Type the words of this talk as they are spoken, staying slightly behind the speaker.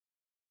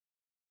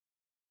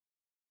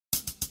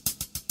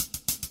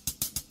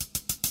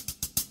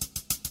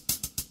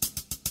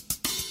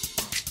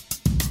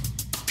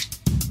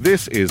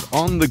This is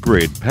On the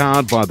Grid,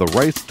 powered by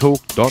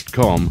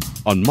theracetalk.com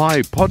on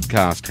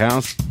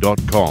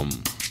mypodcasthouse.com.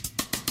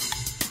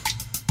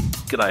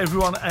 G'day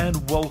everyone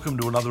and welcome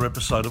to another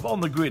episode of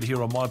On the Grid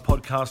here on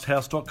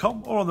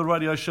mypodcasthouse.com or on the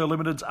Radio Show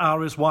Limited's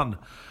RS1.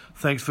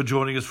 Thanks for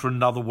joining us for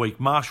another week.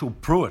 Marshall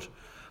Pruett,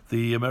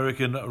 the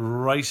American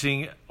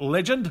racing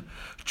legend,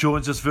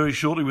 joins us very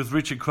shortly with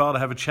Richard Craill to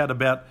have a chat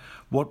about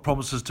what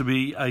promises to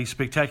be a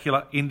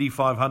spectacular Indy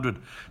 500,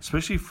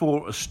 especially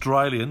for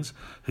Australians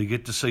who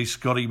get to see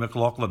Scotty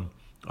McLaughlin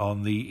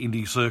on the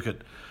Indy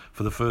circuit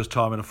for the first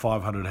time in a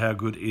 500. How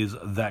good is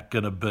that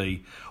going to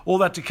be? All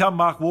that to come.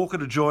 Mark Walker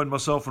to join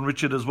myself and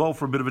Richard as well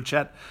for a bit of a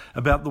chat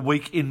about the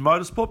week in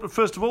motorsport. But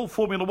first of all,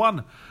 Formula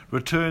One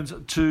returns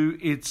to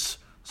its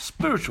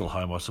spiritual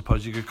home, I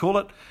suppose you could call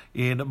it,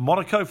 in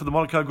Monaco for the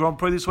Monaco Grand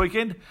Prix this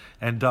weekend.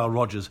 And Dale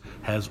Rogers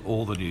has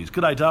all the news.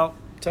 G'day, Dale.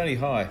 Tony,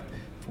 hi.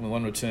 Formula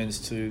One returns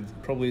to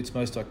probably its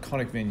most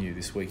iconic venue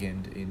this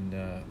weekend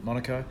in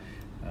Monaco,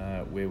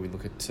 where we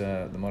look at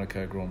the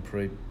Monaco Grand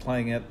Prix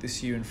playing out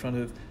this year in front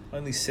of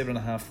only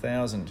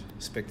 7,500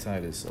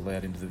 spectators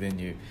allowed into the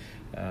venue.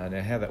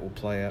 Now, how that will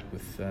play out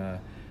with the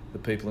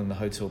people in the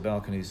hotel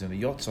balconies and the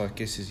yachts, I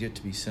guess, is yet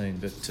to be seen.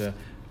 But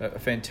a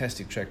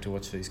fantastic track to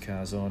watch these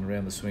cars on,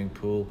 around the swimming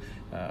pool,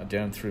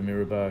 down through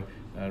Mirabeau,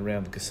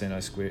 around the Casino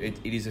Square. It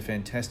is a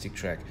fantastic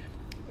track.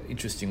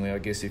 Interestingly, I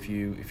guess if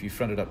you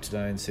fronted up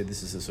today and said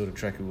this is the sort of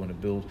track we want to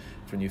build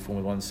for a new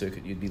Formula One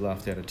circuit, you'd be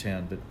laughed out of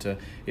town. But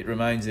it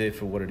remains there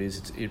for what it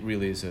is. It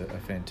really is a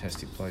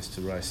fantastic place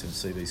to race and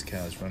see these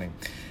cars running.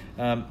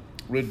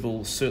 Red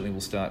Bull certainly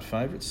will start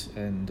favourites,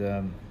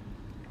 and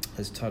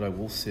as Toto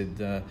Wolff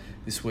said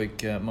this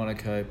week,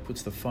 Monaco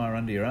puts the fire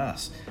under your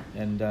ass,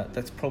 and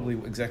that's probably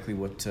exactly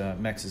what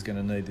Max is going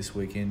to need this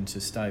weekend to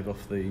stave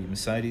off the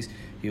Mercedes.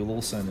 He'll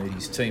also need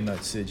his teammate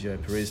Sergio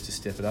Perez to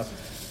step it up,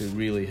 who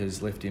really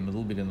has left him a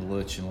little bit in the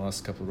lurch in the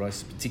last couple of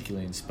races,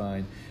 particularly in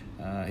Spain.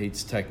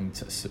 He's taking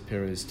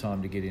Perez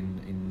time to get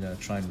in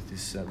train with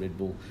this Red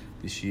Bull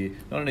this year.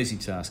 Not an easy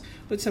task.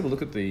 Let's have a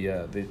look at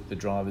the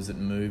drivers that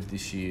moved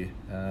this year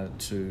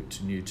to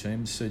new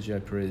teams. Sergio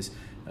Perez,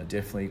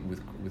 definitely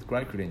with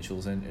great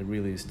credentials, and it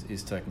really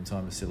is taking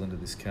time to settle into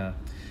this car.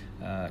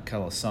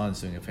 Carlos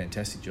Sainz doing a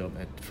fantastic job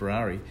at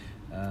Ferrari,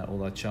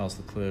 although Charles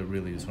Leclerc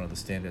really is one of the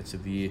standouts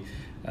of the year.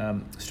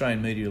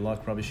 Australian media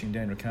like rubbishing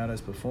Dan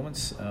Ricciardo's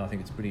performance. I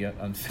think it's pretty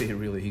unfair,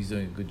 really. He's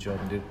doing a good job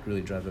and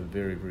really drove a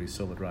very, very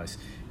solid race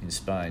in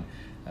Spain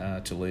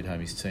to lead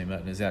home his teammate,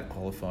 and has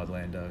out-qualified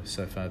Lando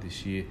so far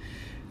this year.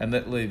 And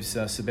that leaves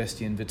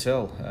Sebastian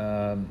Vettel.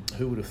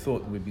 Who would have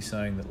thought we'd be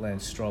saying that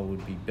Lance Stroll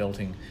would be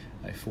belting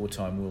a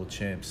four-time world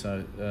champ?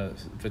 So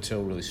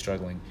Vettel really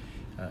struggling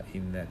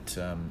in that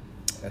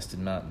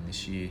Aston Martin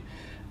this year.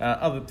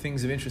 Other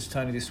things of interest,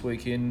 Tony, this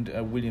weekend,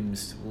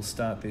 Williams will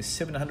start their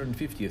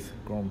 750th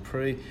Grand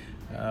Prix.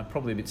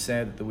 Probably a bit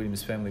sad that the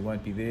Williams family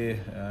won't be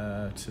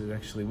there to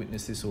actually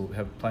witness this or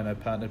play no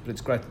partner, but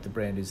it's great that the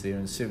brand is there,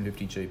 and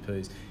 750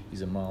 GPs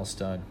is a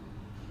milestone.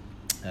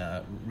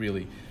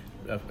 Really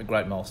a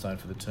great milestone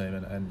for the team,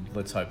 and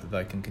let's hope that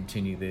they can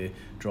continue their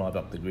drive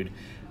up the grid.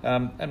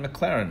 And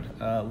McLaren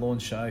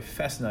launched a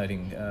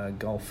fascinating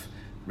Golf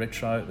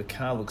retro. The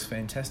car looks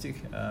fantastic.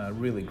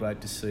 Really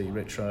great to see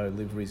retro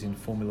liveries in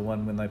Formula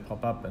One when they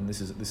pop up, and this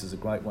is a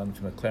great one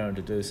for McLaren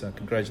to do. So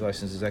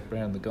congratulations to Zach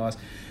Brown and the guys.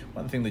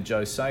 One thing that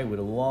Joe Saywood,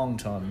 a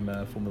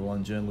long-time Formula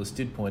One journalist,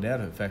 did point out,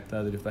 in fact,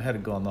 though, that if they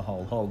had gone the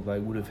whole hog, they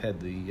would have had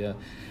the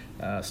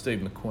Steve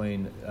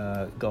McQueen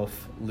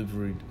Golf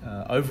liveried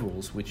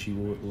overalls, which he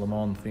wore at the Le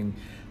Mans thing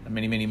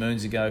many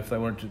moons ago, if they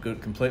wanted to do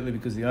it completely,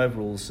 because the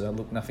overalls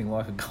look nothing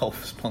like a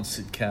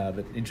Golf-sponsored car.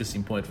 But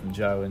interesting point from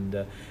Joe,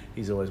 and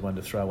he's always one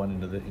to throw one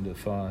into the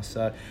fire.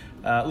 So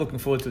looking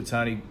forward to it,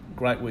 Tony.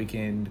 Great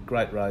weekend,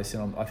 great race,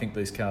 and I think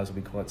these cars will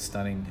be quite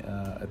stunning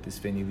at this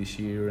venue this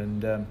year.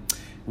 And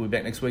we'll be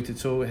back next week to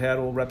talk how it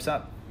all wraps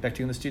up. Back to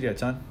you in the studio,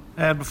 Tony.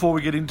 And before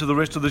we get into the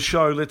rest of the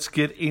show, let's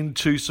get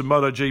into some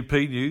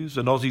MotoGP news.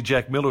 And Aussie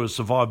Jack Miller has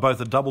survived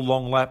both a double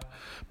long lap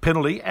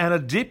penalty and a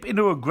dip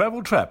into a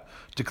gravel trap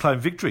to claim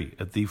victory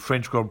at the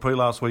French Grand Prix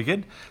last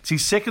weekend. It's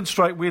his second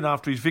straight win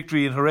after his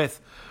victory in Jerez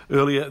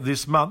earlier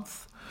this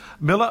month.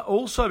 Miller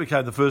also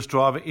became the first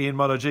driver in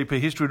MotoGP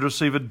history to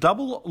receive a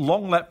double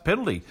long lap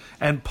penalty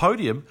and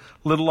podium,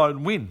 let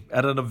alone win,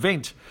 at an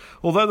event.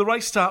 Although the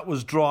race start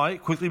was dry,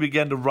 it quickly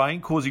began to rain,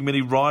 causing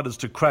many riders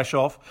to crash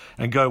off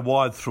and go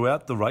wide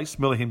throughout the race.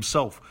 Miller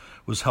himself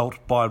was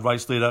helped by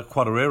race leader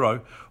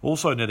Quartararo,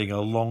 also netting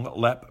a long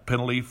lap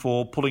penalty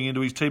for pulling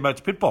into his teammate's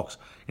pit box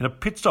in a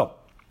pit stop.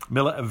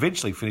 Miller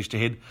eventually finished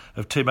ahead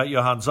of teammate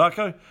Johann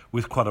Zarco,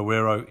 with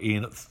Quartararo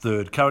in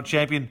third. Current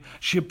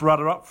championship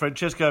runner-up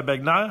Francesco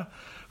Bagnaia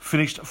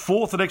finished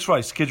fourth the next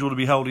race, scheduled to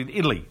be held in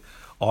Italy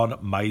on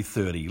May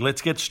 30.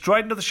 Let's get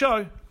straight into the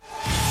show.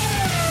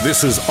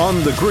 This is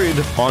On the Grid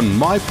on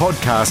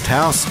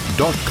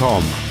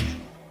mypodcasthouse.com.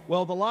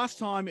 Well, the last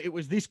time it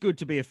was this good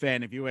to be a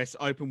fan of US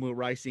open wheel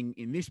racing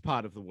in this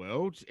part of the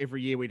world,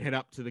 every year we'd head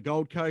up to the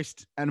Gold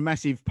Coast and a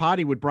massive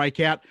party would break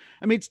out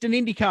amidst an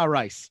IndyCar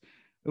race.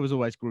 It was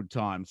always good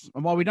times.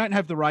 And while we don't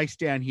have the race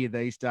down here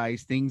these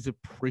days, things are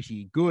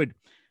pretty good,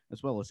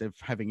 as well as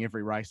having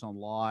every race on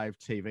live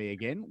TV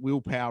again.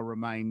 Willpower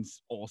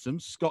remains awesome.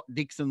 Scott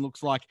Dixon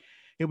looks like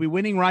he'll be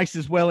winning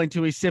races well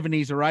into his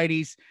 70s or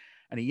 80s.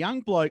 And a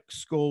young bloke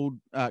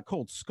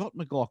called Scott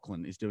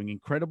McLaughlin is doing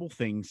incredible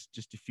things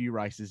just a few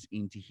races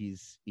into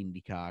his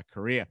IndyCar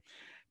career.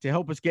 To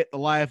help us get the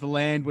lay of the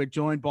land, we're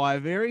joined by a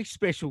very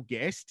special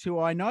guest who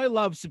I know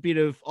loves a bit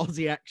of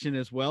Aussie action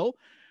as well,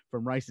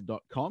 from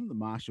Racer.com, the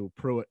Marshall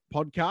Pruitt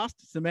podcast.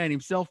 It's the man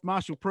himself,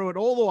 Marshall Pruitt,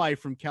 all the way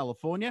from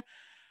California.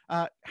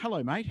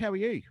 Hello, mate. How are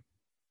you?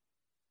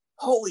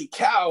 Holy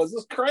cow, is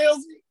this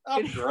crazy?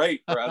 I'm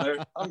great,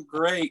 brother. I'm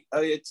great.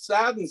 It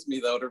saddens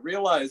me, though, to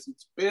realize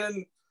it's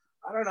been,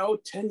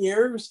 10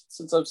 years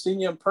since I've seen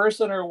you in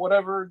person or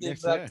whatever.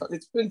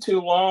 It's been too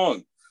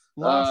long.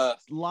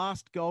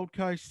 Last Gold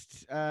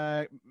Coast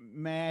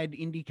mad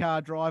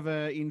IndyCar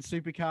driver in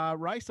supercar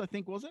race, I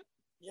think, was it?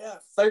 Yeah,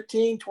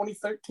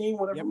 2013,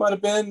 whatever it might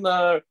have been.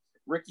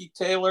 Ricky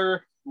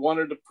Taylor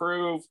wanted to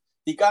prove.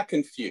 He got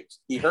confused.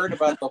 He heard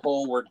about the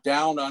whole we're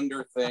down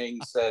under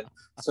thing, said,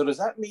 so does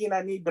that mean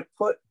I need to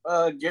put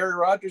Gary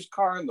Rogers'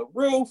 car on the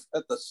roof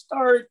at the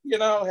start?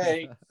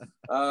 Hey,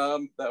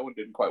 that one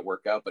didn't quite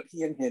work out, but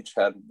he and Hinch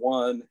had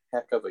one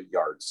heck of a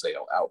yard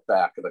sale out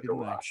back of the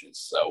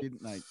garages.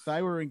 Didn't they?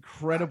 They were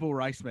incredible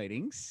race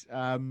meetings.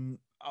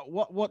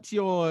 What's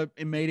your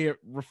immediate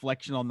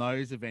reflection on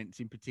those events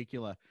in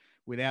particular,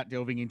 without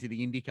delving into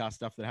the IndyCar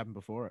stuff that happened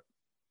before it?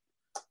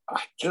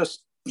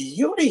 Just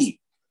beauty.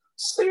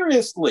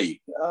 Seriously.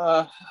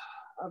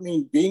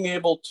 Being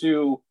able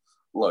to,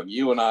 look,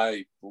 you and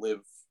I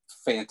live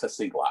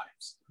fantasy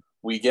lives.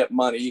 We get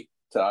money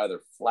to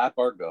either flap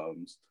our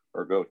gums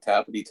or go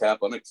tappity tap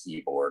on a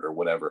keyboard or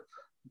whatever.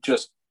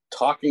 Just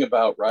talking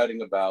about,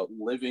 writing about,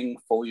 living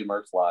fully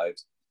immersed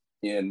lives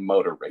in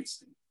motor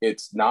racing.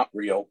 It's not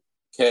real.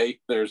 Okay.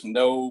 There's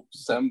no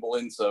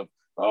semblance of,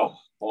 oh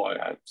boy,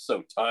 I'm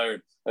so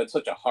tired. I had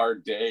such a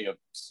hard day of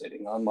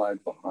sitting on my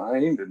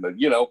behind and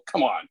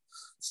come on.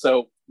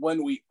 So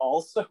when we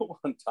also,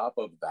 on top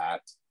of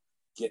that,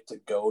 get to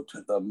go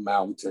to the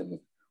mountain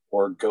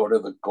or go to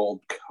the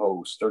Gold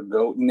Coast or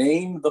go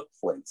name the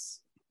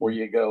place where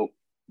you go,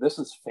 this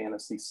is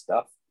fantasy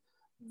stuff.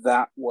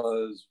 That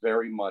was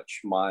very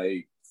much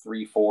my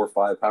 3, 4,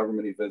 5, however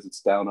many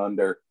visits down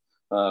under,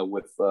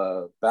 with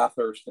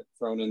Bathurst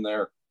thrown in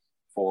there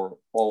for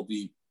all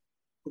the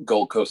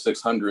Gold Coast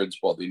 600s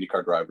while the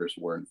IndyCar drivers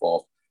were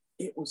involved.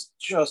 It was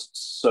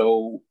just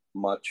so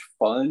much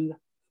fun.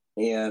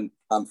 And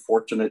I'm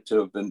fortunate to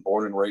have been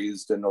born and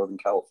raised in Northern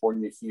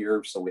California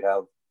here. So we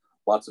have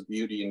lots of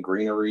beauty and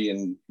greenery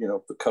and,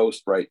 the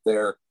coast right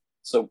there.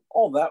 So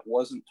all that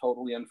wasn't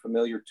totally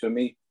unfamiliar to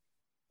me,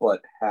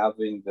 but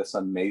having this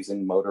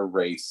amazing motor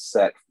race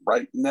set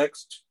right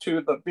next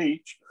to the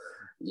beach.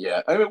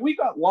 Yeah. We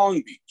got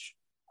Long Beach.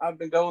 I've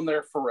been going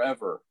there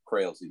forever,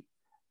 crazy.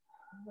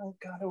 I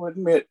got to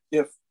admit,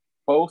 if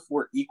both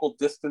were equal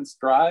distance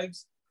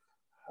drives,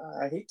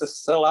 I hate to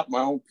sell out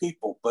my own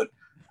people, but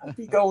I'd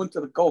be going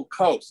to the Gold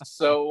Coast.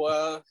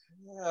 So,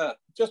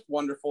 just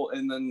wonderful.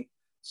 And then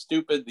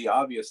stupid, the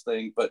obvious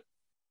thing, but,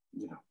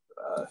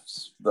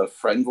 the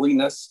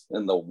friendliness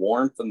and the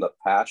warmth and the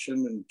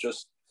passion and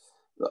just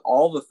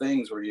all the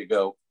things where you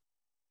go,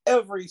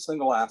 every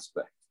single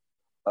aspect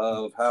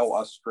of how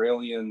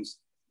Australians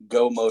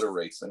go motor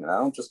racing. And I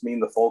don't just mean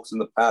the folks in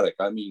the paddock.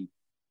 I mean,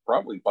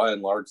 probably by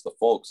and large, the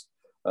folks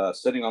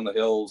sitting on the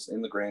hills,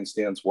 in the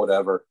grandstands,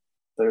 whatever.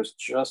 There's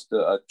just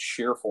a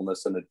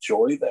cheerfulness and a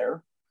joy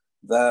there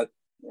that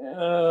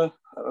I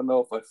don't know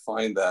if I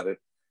find that at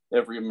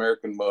every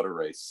American motor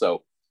race.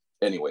 So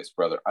anyways,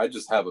 brother, I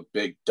just have a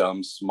big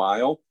dumb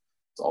smile.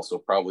 It's also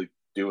probably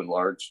due and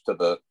large to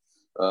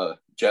the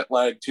jet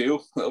lag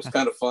too. That was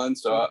kind of fun.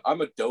 So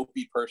I'm a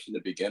dopey person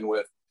to begin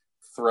with,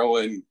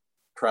 traveling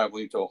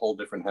to a whole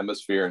different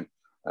hemisphere. And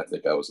I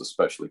think I was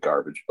especially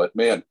garbage, but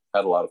man,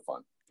 had a lot of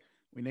fun.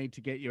 We need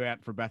to get you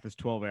out for Bathurst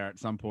 12 hour at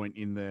some point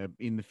in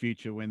the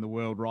future when the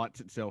world rights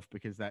itself,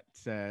 because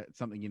that's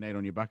something you need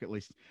on your bucket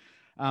list.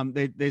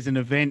 There's an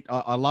event.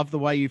 I love the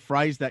way you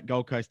phrased that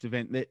Gold Coast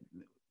event. That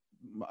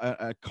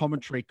a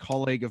commentary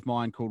colleague of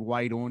mine called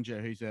Wade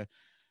Ornger, who's a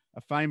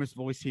famous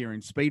voice here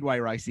in speedway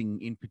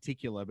racing in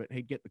particular, but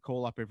he'd get the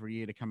call up every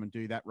year to come and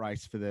do that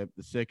race for the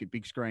circuit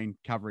big screen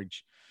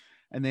coverage.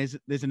 And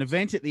there's an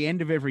event at the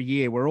end of every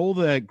year where all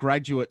the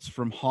graduates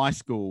from high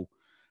school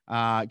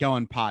go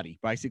and party,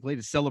 basically,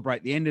 to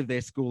celebrate the end of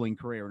their schooling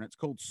career. And it's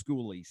called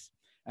Schoolies.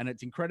 And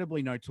it's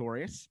incredibly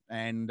notorious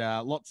and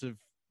lots of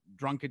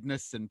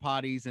drunkenness and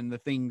parties and the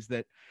things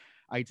that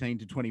 18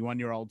 to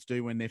 21-year-olds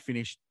do when they're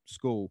finished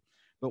school.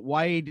 But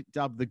Wade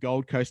dubbed the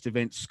Gold Coast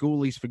event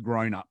Schoolies for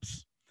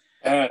Grown-Ups.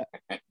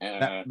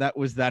 That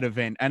was that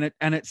event. And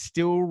it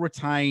still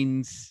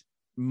retains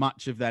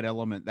much of that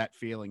element, that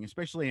feeling,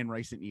 especially in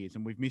recent years.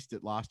 And we've missed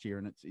it last year,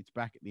 and it's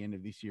back at the end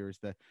of this year as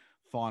the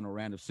final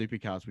round of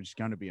supercars, which is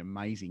going to be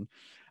amazing.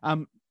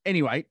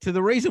 Anyway, to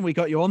the reason we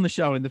got you on the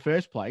show in the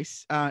first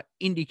place,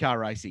 IndyCar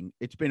racing.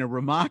 It's been a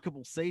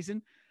remarkable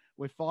season.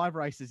 we're 5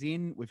 races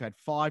in. We've had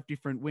 5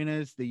 different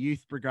winners. The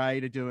Youth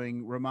Brigade are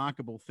doing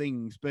remarkable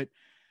things, but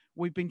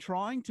we've been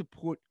trying to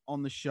put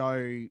on the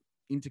show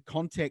into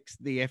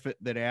context the effort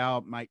that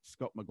our mate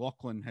Scott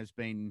McLaughlin has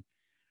been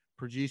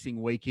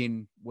producing week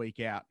in, week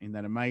out in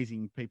that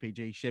amazing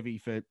PPG Chevy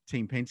for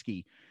Team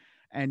Penske.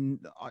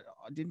 And I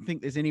didn't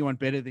think there's anyone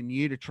better than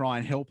you to try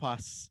and help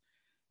us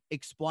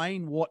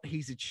explain what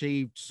he's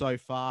achieved so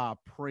far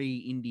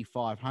pre-Indy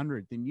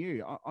 500 than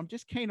you. I'm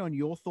just keen on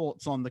your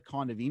thoughts on the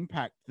kind of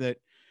impact that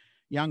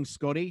young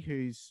Scotty,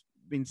 who's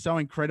been so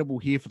incredible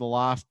here for the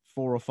last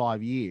 4 or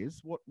 5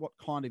 years, what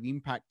kind of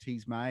impact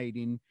he's made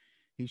in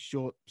his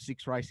short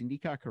 6-race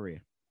IndyCar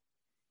career.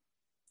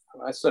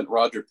 I sent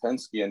Roger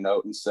Penske a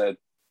note and said,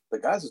 the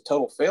guy's a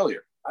total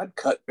failure. I'd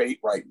cut bait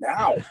right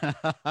now.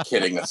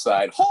 Kidding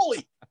aside,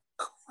 holy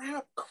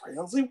crap,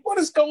 Crazy, what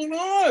is going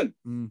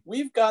on?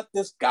 We've got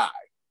this guy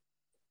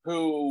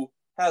who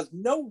has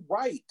no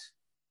right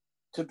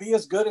to be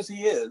as good as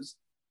he is,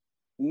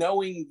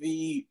 knowing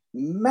the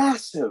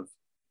massive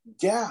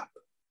gap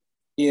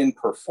in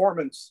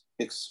performance,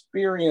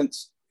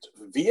 experience,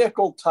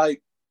 vehicle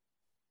type,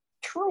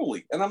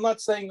 truly. And I'm not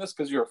saying this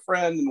because you're a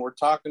friend and we're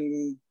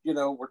talking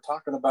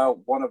about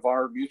one of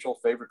our mutual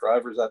favorite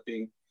drivers, that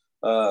being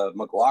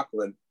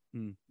McLaughlin.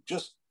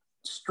 Just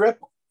strip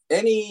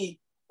any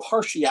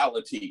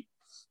partiality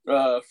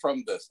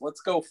from this.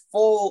 Let's go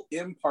full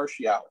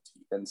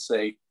impartiality and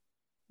say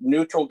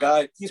neutral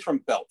guy. He's from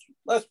Belgium.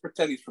 Let's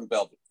pretend he's from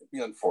Belgium. It'd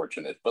be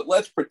unfortunate, but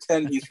let's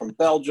pretend he's from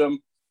Belgium.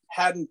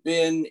 Hadn't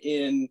been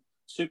in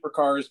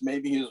supercars.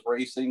 Maybe he was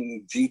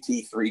racing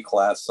GT3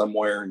 class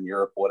somewhere in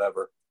Europe,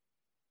 whatever.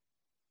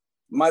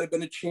 Might have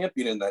been a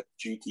champion in that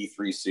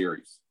GT3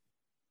 series.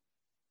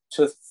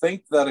 To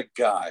think that a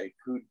guy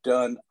who'd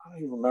done, I don't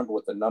even remember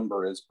what the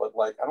number is, but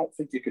like, I don't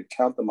think you could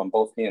count them on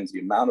both hands, the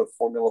amount of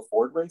Formula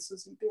Ford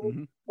races he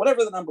did,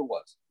 whatever the number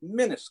was,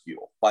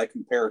 minuscule by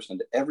comparison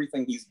to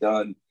everything he's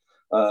done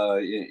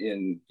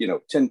in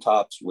tin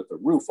tops with a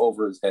roof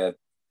over his head.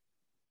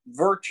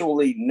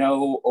 Virtually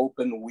no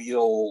open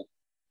wheel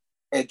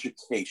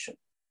education.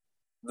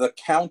 The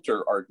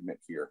counter argument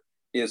here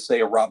is, say,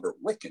 a Robert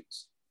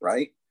Wickens,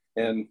 right?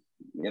 And,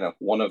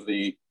 one of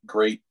the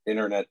great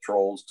internet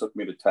trolls took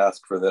me to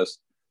task for this.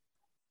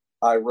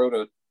 I wrote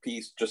a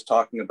piece just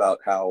talking about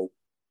how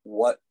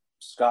what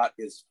Scott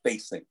is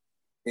facing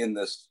in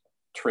this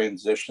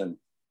transition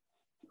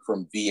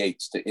from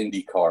V8s to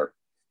IndyCar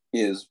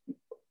is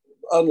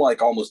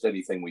unlike almost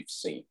anything we've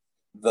seen.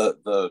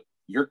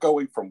 You're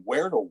going from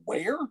where to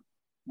where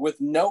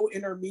with no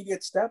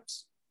intermediate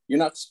steps. You're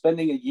not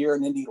spending a year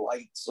in Indy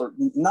Lights or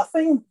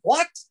nothing.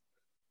 What?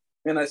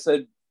 And I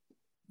said,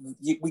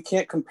 we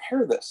can't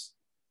compare this.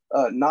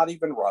 Not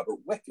even Robert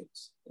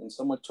Wickens. And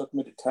someone took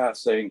me to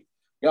task saying,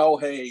 oh,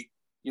 hey,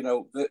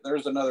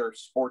 there's another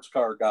sports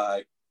car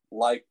guy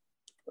like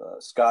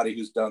Scotty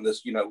who's done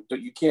this. You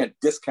can't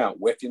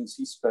discount Wickens.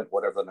 He spent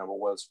whatever the number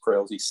was,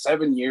 crazy,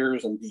 7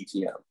 years in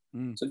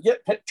DTM. So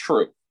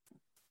true.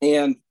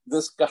 And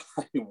this guy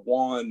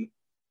won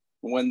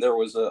when there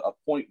was a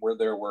point where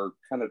there were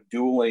kind of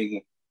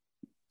dueling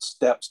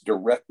steps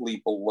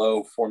directly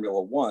below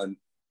Formula One.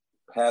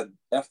 Had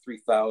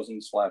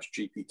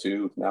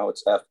F3000/GP2, now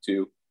it's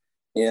F2,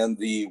 and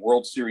the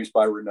World Series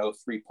by Renault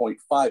 3.5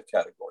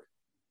 category.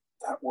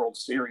 That World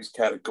Series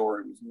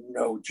category was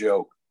no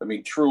joke. I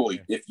mean,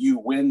 truly, if you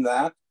win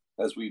that,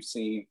 as we've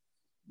seen,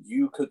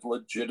 you could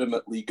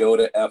legitimately go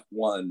to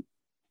F1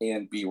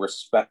 and be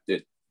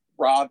respected.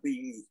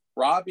 Robbie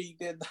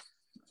did that,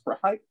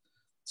 right?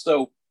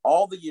 So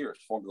all the years,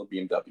 Formula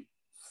BMW,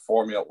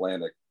 Formula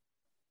Atlantic,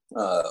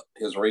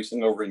 his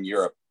racing over in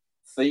Europe,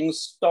 things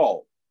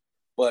stalled.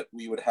 But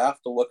we would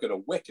have to look at a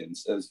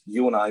Wickens, as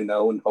you and I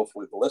know, and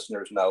hopefully the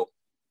listeners know,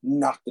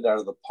 knocked it out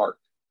of the park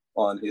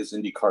on his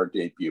IndyCar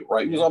debut,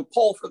 right? He was on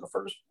pole for the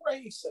first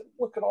race, and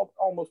look at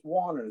almost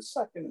won in a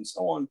second and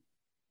so on.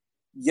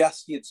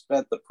 Yes, he had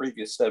spent the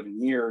previous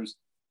 7 years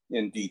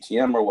in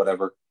DTM or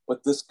whatever,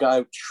 but this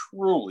guy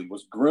truly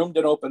was groomed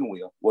in open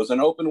wheel, was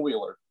an open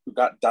wheeler who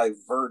got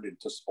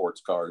diverted to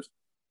sports cars,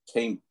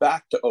 came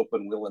back to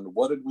open wheel, and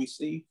what did we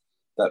see?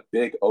 That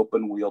big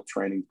open wheel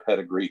training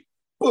pedigree.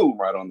 Boom,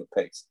 right on the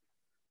pace.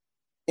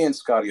 And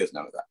Scotty has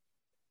none of that.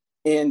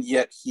 And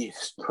yet he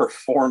is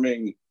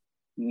performing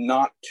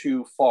not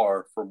too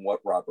far from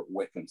what Robert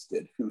Wickens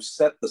did, who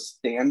set the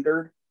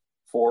standard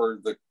for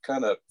the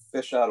kind of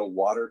fish out of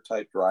water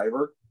type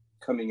driver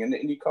coming into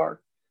IndyCar.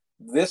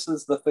 This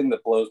is the thing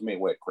that blows me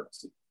away,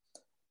 Chris.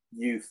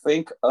 You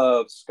think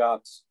of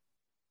Scott's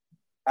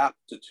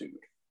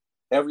aptitude,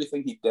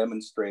 everything he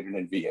demonstrated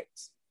in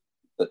V8s.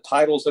 The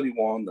titles that he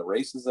won, the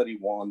races that he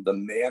won, the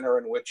manner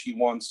in which he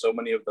won so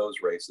many of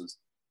those races.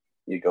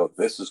 You go,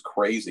 this is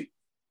crazy.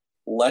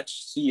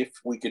 Let's see if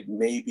we could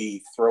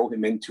maybe throw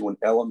him into an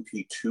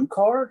LMP2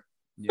 car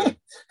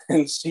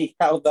and see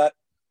how that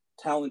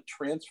talent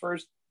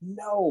transfers.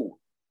 No,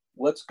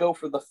 let's go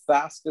for the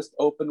fastest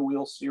open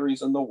wheel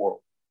series in the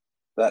world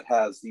that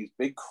has these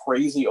big,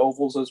 crazy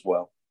ovals as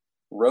well.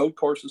 Road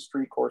courses,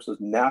 street courses,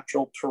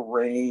 natural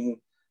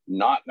terrain,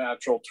 not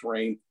natural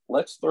terrain.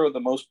 Let's throw the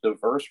most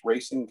diverse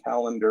racing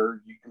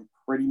calendar you can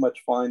pretty much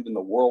find in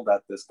the world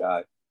at this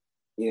guy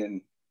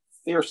in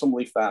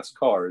fearsomely fast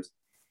cars.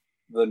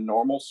 The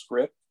normal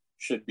script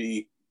should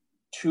be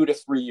 2 to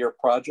 3 year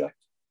project,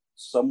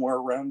 somewhere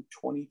around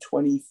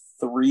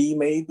 2023,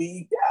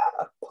 maybe.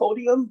 Yeah,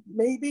 podium,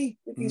 maybe,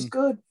 if he's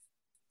good.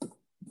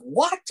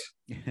 What?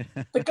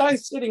 The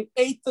guy's sitting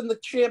 8th in the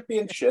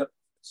championship,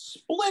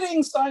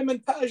 splitting Simon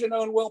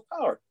Pagenaud and Will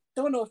Power.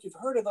 Don't know if you've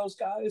heard of those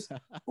guys,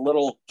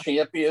 little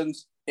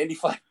champions, Indy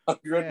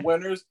 500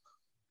 winners.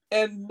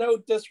 And no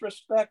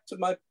disrespect to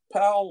my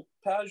pal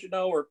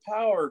Pagenaud or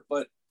Power,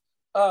 but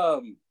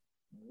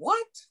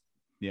what?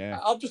 Yeah.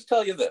 I'll just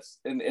tell you this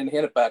and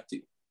hand it back to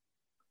you.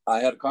 I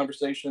had a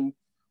conversation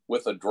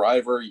with a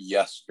driver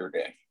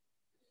yesterday,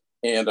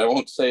 and I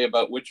won't say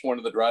about which one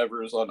of the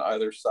drivers on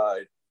either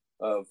side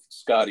of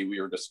Scotty we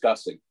were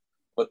discussing,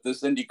 but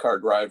this IndyCar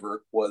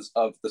driver was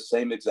of the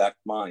same exact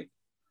mind.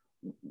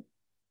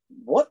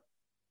 What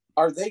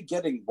are they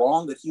getting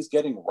wrong that he's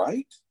getting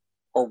right?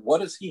 Or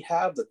what does he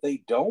have that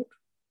they don't?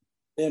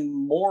 And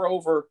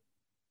moreover,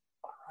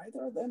 are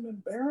either of them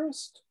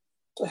embarrassed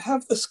to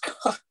have this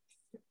guy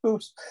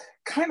who's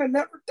kind of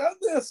never done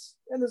this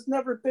and has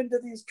never been to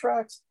these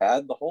tracks?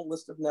 Add the whole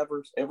list of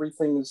nevers.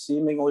 Everything is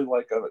seemingly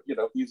like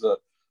he's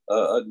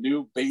a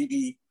new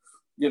baby,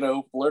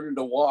 learning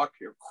to walk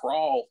or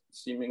crawl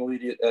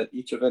seemingly at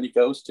each event he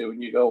goes to.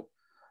 And you go,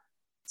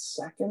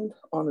 second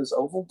on his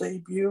oval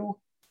debut.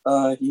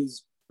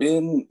 He's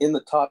been in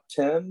the top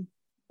 10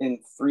 in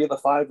 3 of the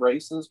 5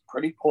 races,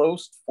 pretty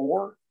close to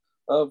 4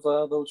 of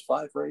those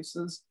 5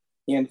 races.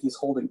 And he's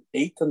holding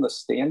 8th in the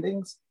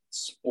standings,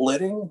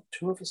 splitting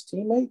 2 of his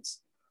teammates.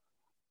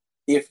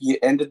 If you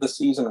ended the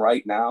season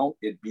right now,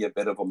 it'd be a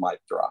bit of a mic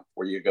drop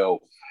where you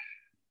go,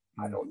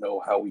 I don't know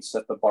how we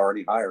set the bar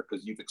any higher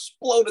because you've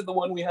exploded the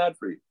one we had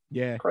for you.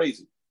 Yeah.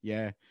 Crazy.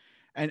 Yeah.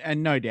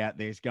 And no doubt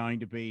there's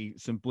going to be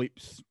some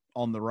blips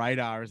on the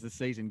radar as the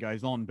season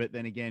goes on. But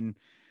then again,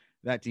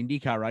 that's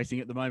IndyCar racing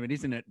at the moment,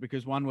 isn't it?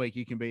 Because one week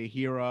you can be a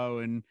hero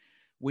and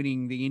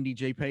winning the Indy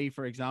GP,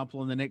 for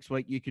example, and the next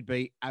week you could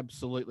be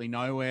absolutely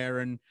nowhere.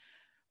 And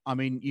I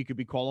mean, you could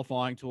be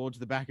qualifying towards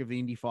the back of the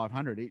Indy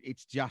 500.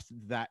 It's just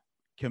that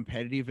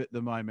competitive at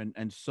the moment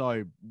and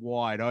so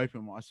wide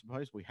open. I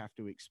suppose we have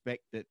to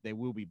expect that there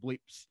will be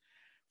blips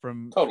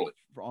from totally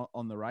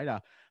on the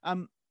radar.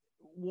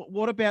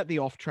 What about the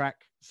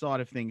off-track side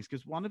of things?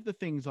 Because one of the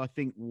things I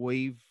think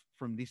we've,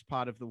 from this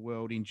part of the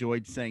world,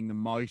 enjoyed seeing the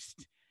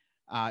most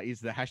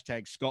is the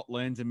hashtag Scott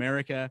Learns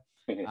America.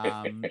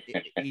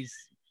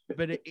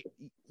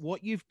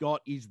 What you've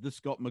got is the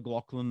Scott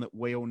McLaughlin that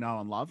we all know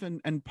and love.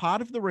 And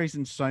part of the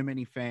reason so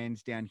many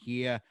fans down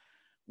here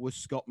was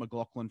Scott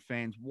McLaughlin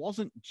fans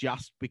wasn't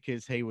just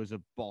because he was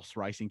a boss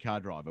racing car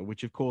driver,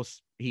 which of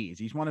course he is.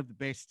 He's one of the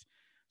best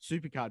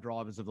supercar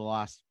drivers of the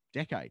last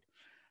decade.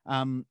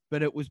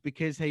 But it was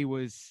because he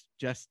was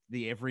just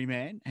the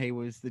everyman. He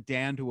was the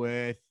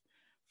down-to-earth,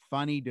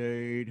 funny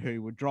dude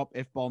who would drop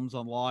F-bombs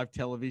on live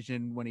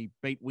television when he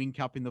beat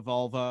Whincup in the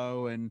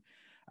Volvo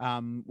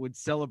and would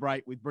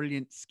celebrate with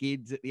brilliant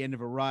skids at the end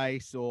of a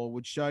race, or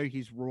would show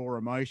his raw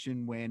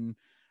emotion when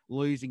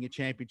losing a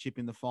championship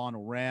in the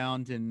final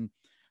round, and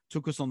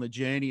took us on the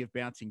journey of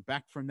bouncing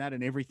back from that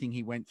and everything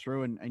he went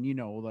through. And you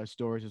know all those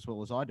stories as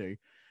well as I do.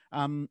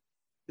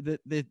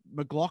 The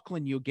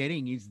McLaughlin you're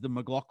getting is the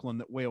McLaughlin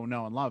that we all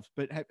know and love.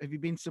 But have you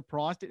been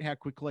surprised at how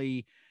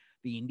quickly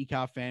the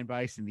IndyCar fan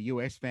base and the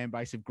US fan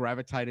base have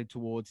gravitated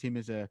towards him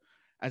as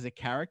a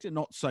character,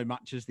 not so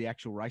much as the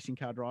actual racing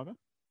car driver?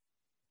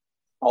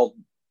 I'll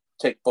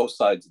take both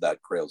sides of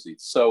that, Crazy.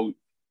 So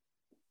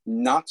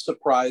not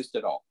surprised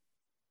at all.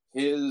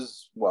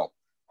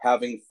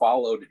 Having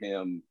followed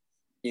him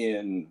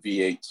in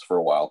V8s for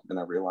a while, and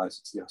I realize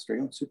it's the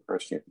Australian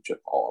Supercross Championship,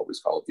 I'll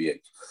always call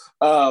it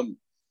V8.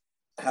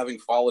 Having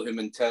followed him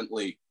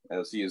intently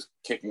as he is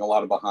kicking a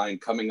lot of behind,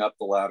 coming up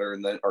the ladder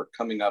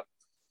coming up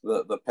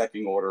the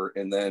pecking order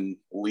and then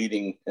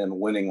leading and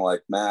winning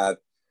like mad,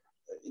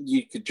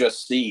 you could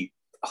just see,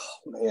 oh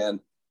man,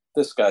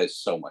 this guy is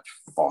so much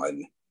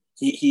fun.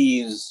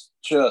 He's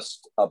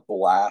just a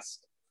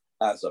blast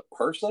as a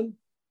person,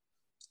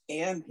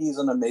 and he's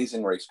an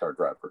amazing race car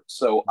driver.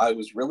 So I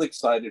was really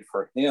excited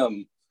for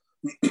him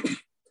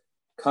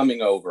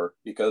coming over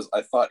because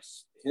I thought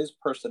his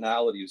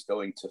personality is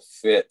going to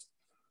fit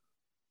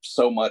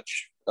so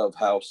much of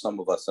how some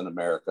of us in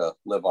America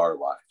live our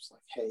lives. Like,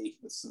 hey,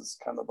 this is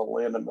kind of the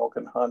land of milk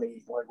and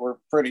honey. Like, we're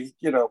pretty,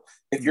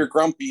 if you're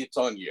grumpy, it's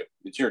on you.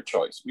 It's your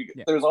choice.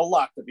 There's a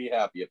lot to be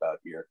happy about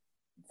here.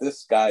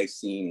 This guy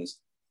seems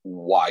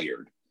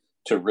wired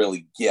to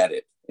really get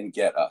it and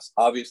get us.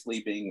 Obviously,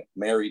 being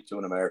married to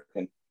an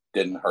American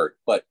didn't hurt,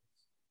 but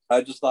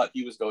I just thought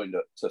he was going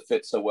to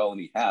fit so well,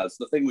 and he has.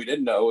 The thing we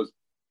didn't know is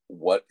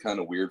what kind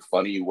of weird,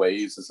 funny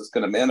ways is this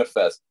going to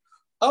manifest.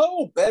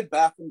 Oh, Bed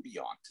Bath &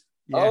 Beyond.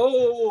 Yeah.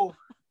 Oh,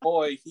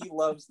 boy, he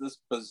loves this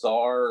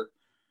bizarre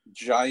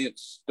giant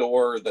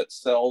store that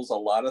sells a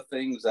lot of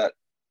things that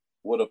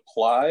would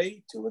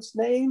apply to its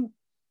name,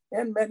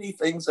 and many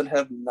things that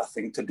have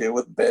nothing to do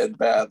with bed,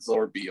 baths,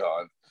 or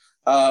beyond.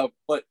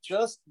 But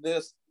just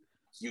this,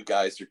 you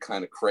guys are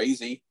kind of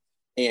crazy,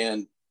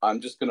 and I'm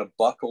just going to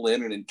buckle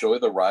in and enjoy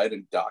the ride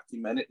and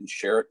document it and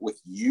share it with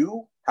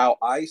you, how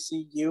I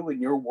see you in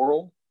your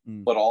world,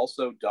 but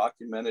also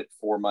document it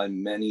for my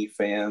many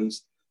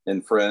fans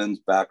and friends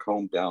back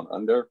home down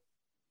under.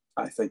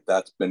 I think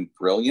that's been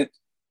brilliant.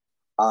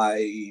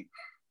 I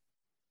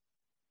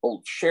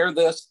will share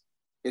this.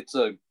 It's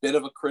a bit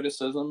of a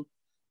criticism,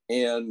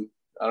 and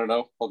I don't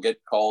know, I'll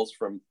get calls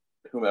from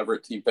whomever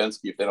at Team Penske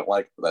if they don't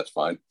like it, but that's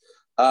fine.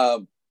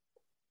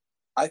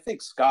 I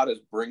think Scott is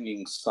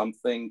bringing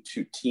something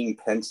to Team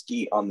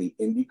Penske on the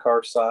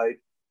IndyCar side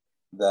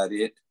that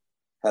it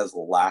has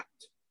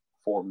lacked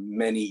for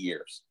many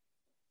years,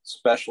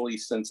 especially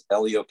since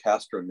Elio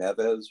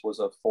Castroneves was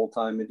a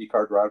full-time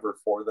IndyCar driver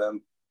for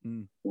them.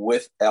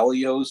 With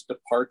Elio's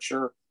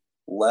departure,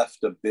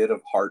 left a bit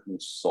of heart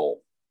and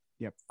soul.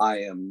 Yep. I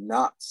am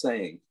not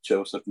saying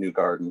Joseph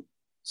Newgarden,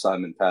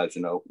 Simon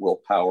Pagenaud, Will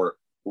Power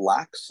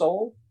lack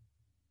soul.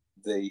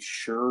 They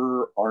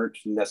sure aren't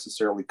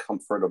necessarily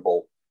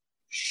comfortable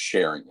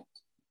sharing it.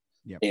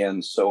 Yep.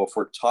 And so if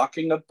we're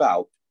talking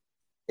about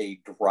a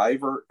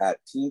driver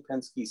at Team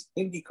Penske's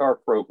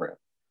IndyCar program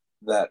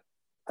that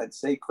I'd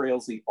say,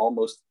 Crailsy,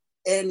 almost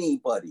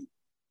anybody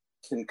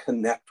can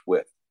connect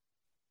with,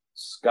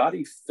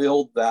 Scotty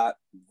filled that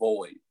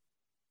void.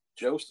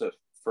 Joseph,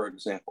 for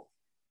example,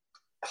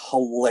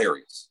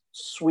 hilarious,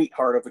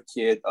 sweetheart of a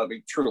kid. I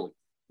mean, truly,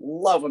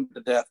 love him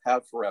to death,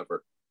 have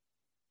forever.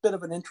 Bit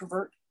of an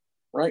introvert,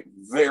 right?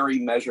 Very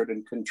measured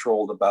and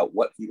controlled about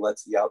what he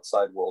lets the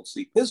outside world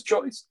see. His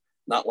choice,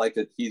 not like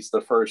that he's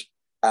the first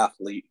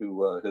athlete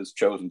who has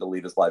chosen to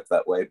lead his life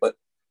that way, but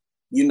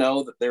you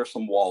know that there's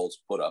some walls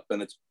put up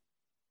and it's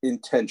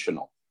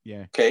intentional.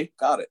 Yeah. Okay,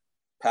 got it.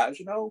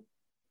 Pagenaud,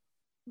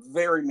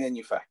 very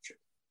manufactured,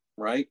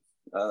 right?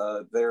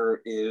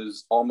 There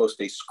is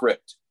almost a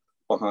script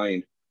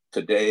behind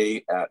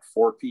today at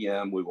 4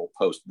 p.m. We will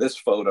post this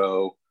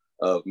photo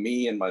of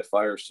me in my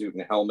fire suit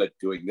and helmet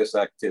doing this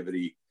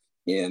activity,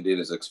 and it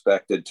is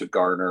expected to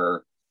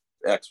garner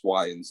X,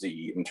 Y, and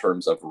Z in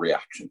terms of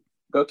reaction.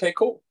 Okay,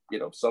 cool. You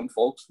know, some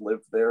folks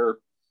live their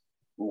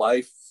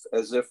life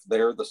as if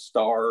they're the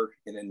star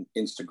in an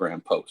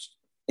Instagram post,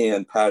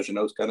 and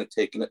Pagenaud's kind of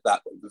taken it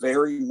that way.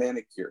 Very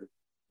manicured,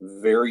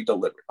 very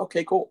deliberate.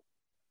 Okay, cool.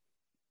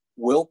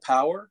 Will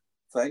Power,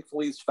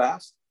 thankfully, is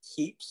fast,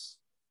 keeps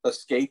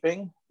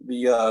escaping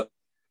the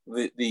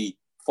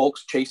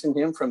folks chasing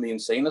him from the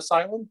insane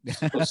asylum.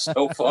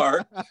 So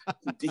far,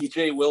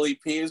 DJ Willie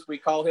P, as we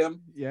call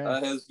him,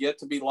 has yet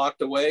to be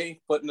locked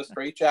away, put in a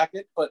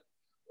straitjacket. But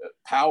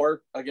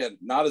Power, again,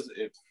 not as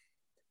if.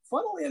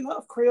 Funnily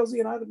enough, Crailsy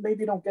and I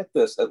maybe don't get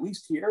this. At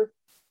least here,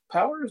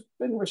 Power has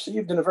been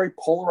received in a very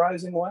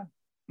polarizing way.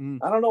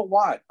 I don't know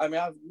why. I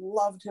mean, I've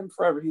loved him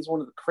forever. He's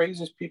one of the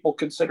craziest people.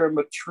 Consider him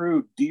a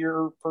true,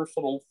 dear,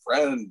 personal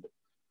friend.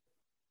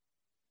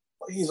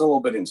 But he's a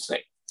little bit insane.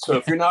 So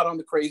if you're not on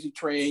the crazy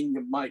train,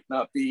 you might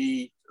not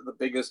be the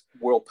biggest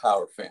Will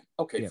Power fan.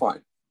 Okay,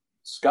 fine.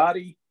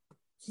 Scotty,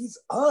 he's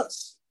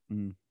us.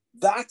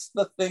 That's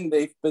the thing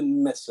they've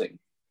been missing.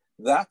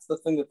 That's the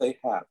thing that they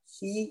have.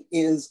 He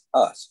is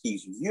us.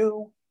 He's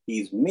you.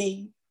 He's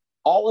me.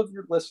 All of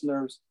your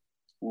listeners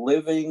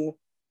living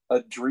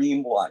a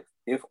dream life.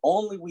 If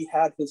only we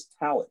had his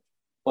talent.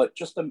 But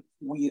just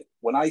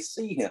when I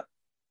see him,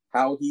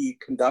 how he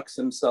conducts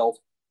himself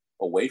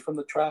away from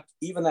the track,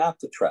 even at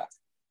the track,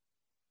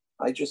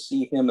 I just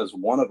see him as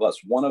one of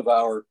us, one of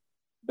our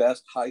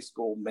best high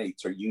school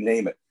mates, or you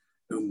name it,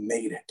 who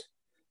made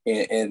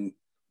it and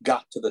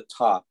got to the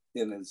top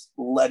and is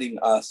letting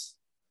us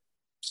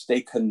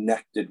stay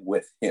connected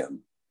with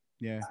him.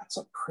 Yeah. That's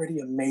a pretty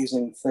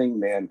amazing thing,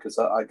 man, because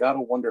I got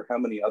to wonder how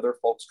many other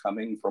folks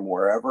coming from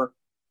wherever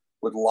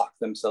would lock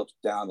themselves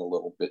down a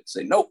little bit,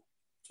 say, nope,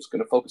 just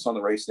going to focus on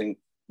the racing,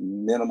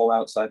 minimal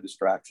outside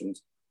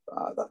distractions.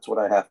 That's what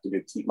I have to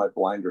do, keep my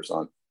blinders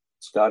on.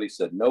 Scotty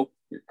said, nope,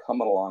 you're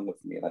coming along with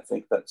me. And I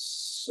think that's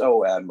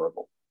so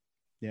admirable.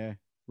 Yeah,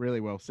 really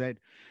well said.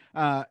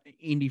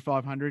 Indy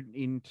 500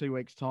 in 2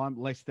 weeks' time,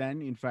 less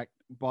than. In fact,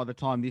 by the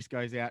time this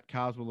goes out,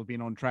 cars will have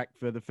been on track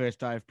for the first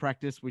day of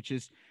practice, which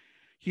is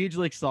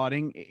hugely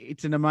exciting.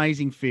 It's an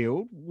amazing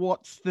field.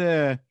 What's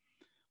the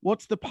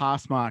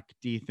pass mark,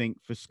 do you think,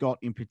 for Scott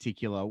in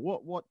particular?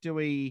 What do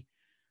we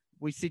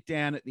sit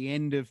down at the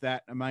end of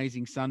that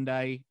amazing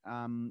Sunday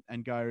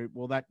and go,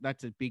 well,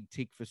 that's a big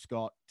tick for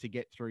Scott to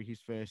get through his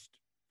first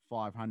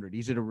 500?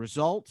 Is it a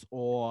result,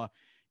 or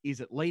is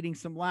it leading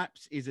some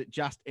laps? Is it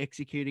just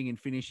executing and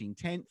finishing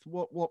 10th?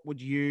 What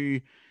would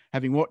you,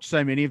 having watched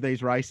so many of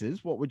these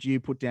races, what would you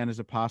put down as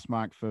a pass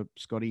mark for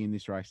Scotty in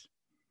this race?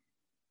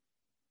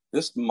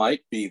 This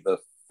might be the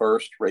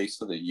first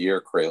race of the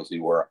year,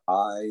 Crailsy, where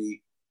I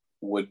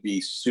would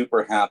be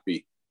super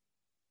happy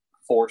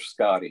for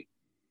Scotty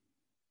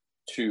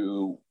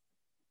to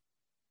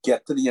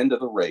get to the end of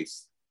the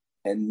race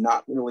and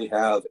not really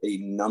have a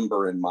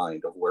number in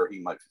mind of where he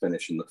might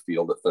finish in the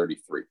field at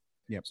 33.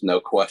 Yep. There's no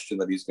question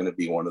that he's going to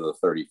be one of the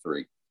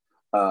 33.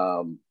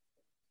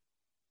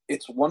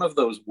 it's one of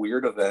those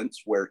weird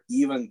events where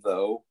even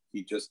though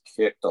he just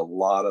kicked a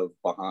lot of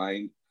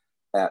behind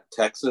at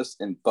Texas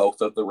in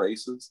both of the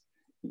races,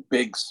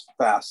 big,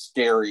 fast,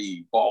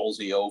 scary,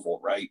 ballsy oval,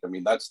 right? I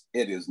mean,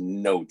 it is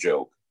no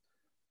joke.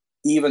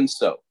 Even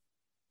so,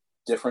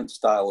 different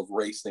style of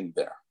racing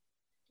there.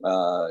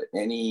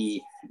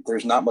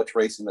 There's not much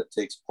racing that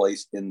takes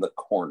place in the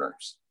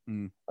corners.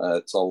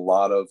 It's a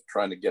lot of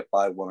trying to get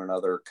by one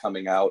another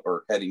coming out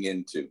or heading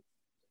into.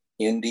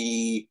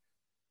 Indy,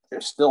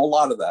 there's still a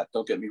lot of that,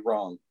 don't get me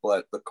wrong,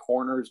 but the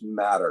corners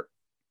matter.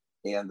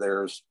 And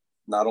there's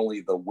not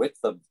only the width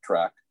of the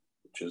track,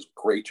 which is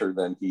greater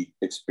than he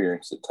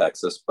experienced at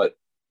Texas, but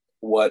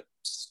what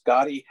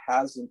Scotty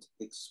hasn't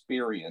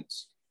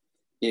experienced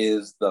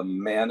is the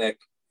manic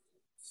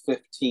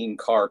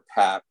 15-car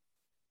pack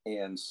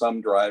and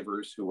some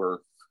drivers who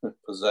are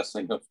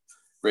possessing of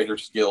greater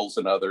skills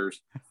than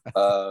others,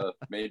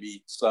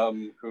 maybe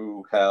some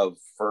who have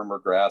firmer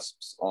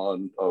grasps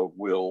on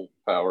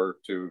willpower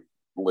to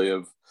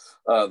live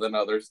than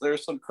others.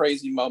 There's some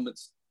crazy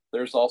moments.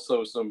 There's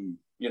also some,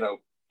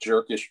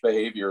 jerkish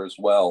behavior as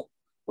well,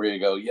 where you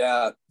go,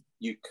 yeah,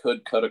 you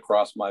could cut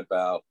across my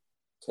bow,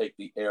 take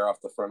the air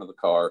off the front of the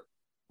car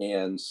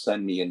and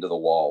send me into the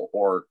wall,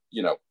 or,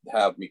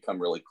 have me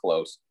come really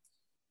close.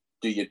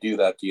 Do you do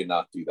that? Do you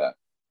not do that?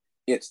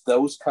 It's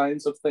those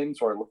kinds of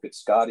things where I look at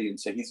Scotty and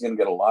say he's going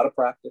to get a lot of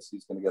practice.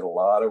 He's going to get a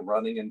lot of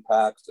running in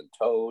packs and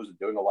toes and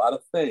doing a lot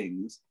of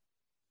things.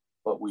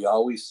 But we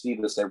always see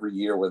this every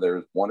year where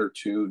there's one or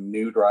two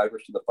new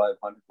drivers to the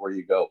 500 where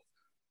you go,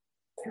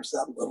 there's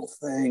that little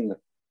thing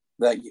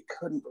that you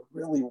couldn't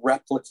really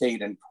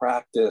replicate in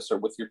practice or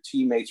with your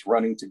teammates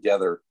running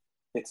together.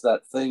 It's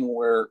that thing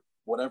where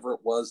whatever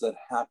it was that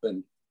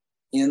happened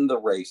in the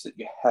race that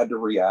you had to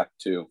react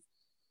to,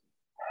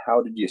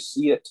 how did you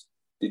see it?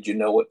 Did you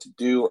know what to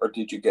do? Or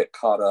did you get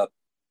caught up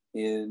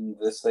in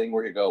this thing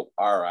where you go,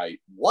 all right,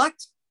 what?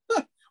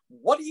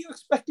 What do you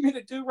expect me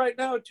to do right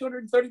now at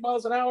 230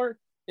 miles an hour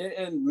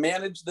and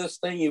manage this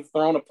thing you've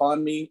thrown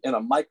upon me in a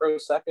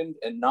microsecond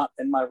and not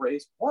in my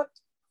race? What?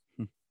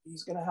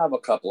 He's going to have a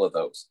couple of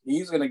those.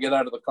 He's going to get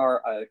out of the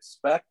car, I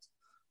expect,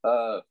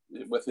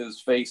 with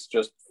his face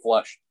just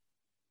flushed.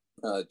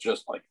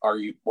 Just like, are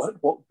you, what,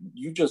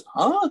 you just,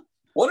 huh?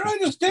 What did I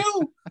just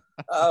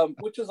do?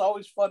 Which is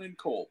always fun and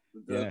cool.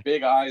 The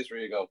big eyes where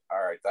you go,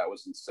 all right, that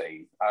was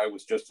insane. I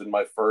was just in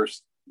my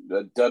first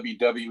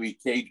WWE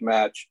cage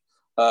match,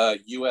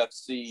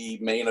 UFC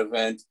main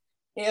event,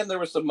 and there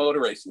was some motor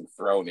racing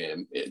thrown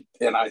in,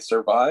 and I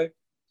survived.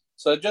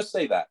 So just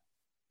say that.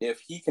 If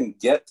he can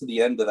get to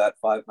the end of that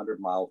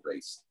 500-mile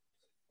race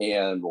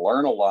and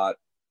learn a lot,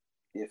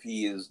 if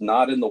he is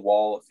not in the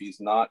wall, if he's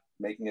not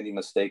making any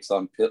mistakes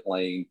on pit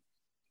lane,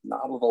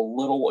 not with a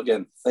little,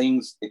 again,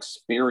 things,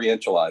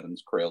 experiential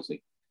items,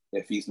 crazy.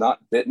 If he's not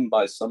bitten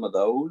by some of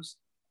those,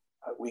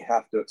 we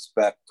have to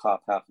expect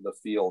top half of the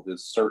field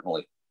is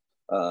certainly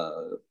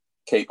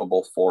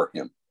capable for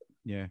him.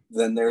 Yeah.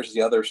 Then there's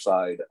the other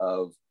side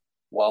of,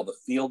 while the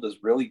field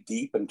is really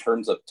deep in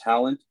terms of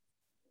talent,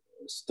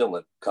 there's still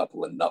a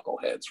couple of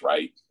knuckleheads,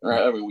 right?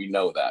 I mean, we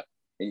know that.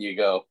 And you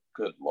go,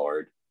 good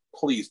Lord,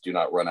 please do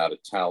not run out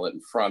of talent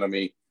in front of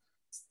me.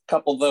 A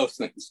couple of those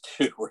things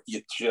too, where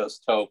you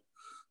just hope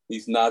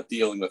he's not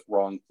dealing with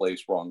wrong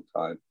place, wrong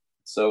time.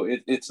 So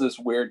it's this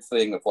weird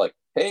thing of like,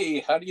 hey,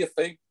 how do you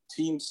think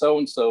team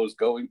so-and-so is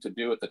going to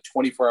do at the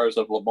 24 Hours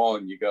of Le Mans?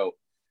 And you go,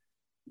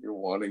 you're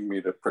wanting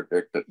me to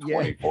predict a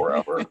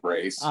 24-hour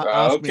race.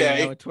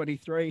 Okay. Me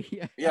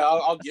 23. Yeah,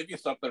 I'll give you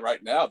something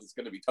right now that's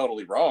going to be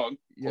totally wrong.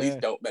 Please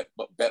don't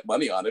bet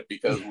money on it,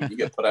 because when you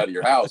get put out of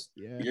your house,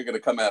 you're going to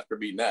come after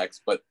me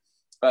next. But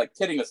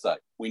kidding aside,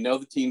 we know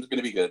the team's going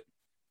to be good.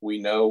 We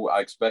know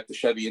I expect the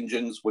Chevy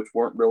engines, which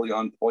weren't really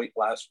on point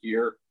last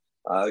year,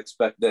 I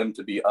expect them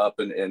to be up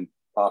and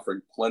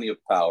offering plenty of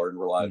power and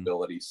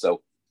reliability.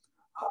 So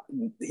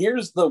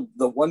here's the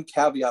one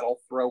caveat I'll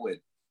throw in.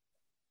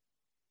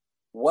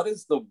 What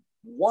is the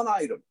one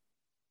item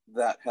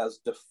that has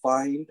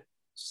defined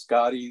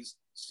Scotty's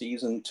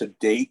season to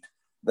date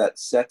that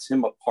sets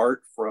him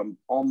apart from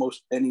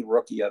almost any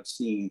rookie I've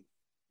seen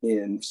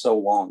in so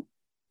long?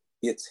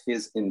 It's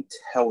his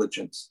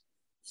intelligence.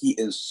 He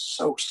is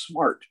so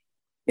smart.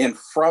 And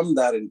from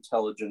that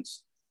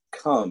intelligence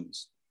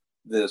comes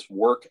this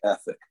work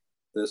ethic,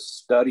 this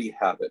study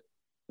habit,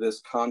 this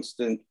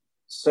constant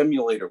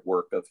simulator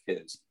work of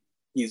his.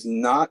 He's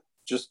not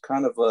just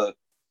kind of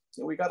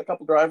we got a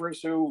couple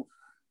drivers who,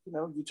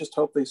 you just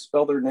hope they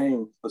spell their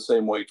name the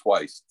same way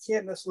twice.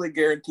 Can't necessarily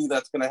guarantee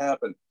that's going to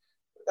happen.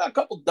 We got a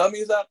couple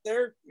dummies out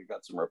there. We've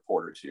got some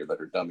reporters here that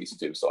are dummies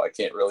too, so I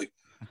can't really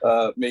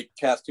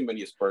cast too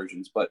many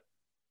aspersions. But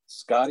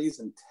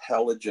Scotty's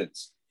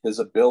intelligence, his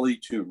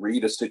ability to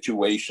read a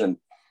situation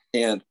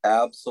and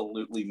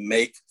absolutely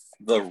make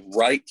the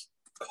right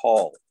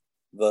call,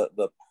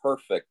 the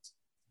perfect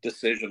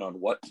decision on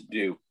what to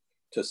do,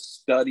 to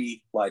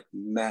study like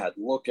mad,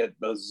 look at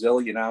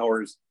bazillion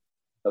hours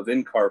of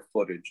in-car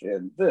footage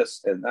and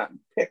this and that, and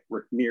pick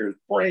Rick Mears'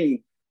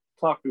 brain,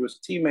 talk to his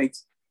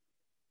teammates.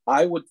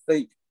 I would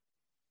think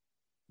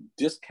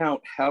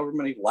discount however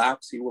many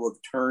laps he will have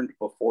turned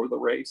before the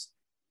race,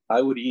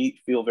 I would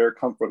feel very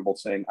comfortable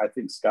saying I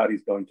think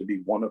Scotty's going to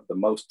be one of the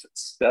most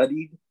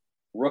studied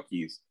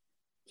rookies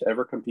to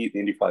ever compete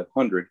in the Indy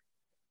 500,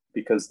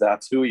 because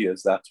that's who he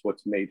is. That's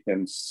what's made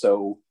him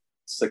so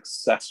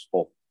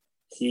successful.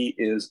 He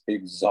is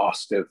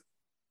exhaustive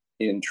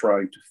in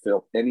trying to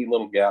fill any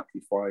little gap he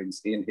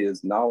finds in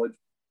his knowledge,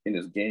 in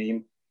his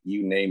game,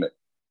 you name it.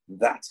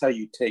 That's how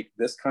you take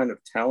this kind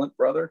of talent,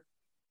 brother,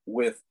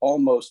 with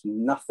almost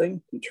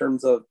nothing in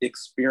terms of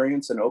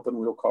experience in open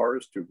wheel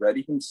cars to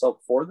ready himself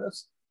for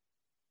this,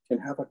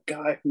 and have a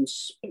guy who's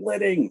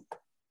splitting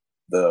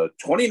the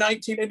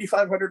 2019 Indy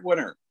 500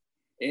 winner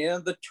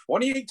and the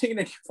 2018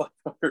 Indy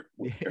 500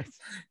 winner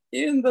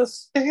in the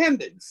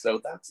standings.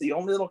 So that's the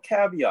only little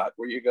caveat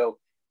where you go,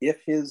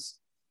 if his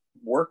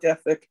work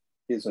ethic,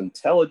 his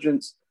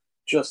intelligence,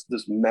 just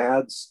this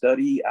mad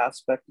study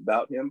aspect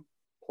about him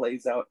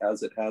plays out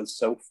as it has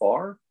so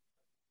far,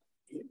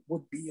 it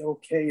would be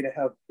okay to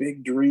have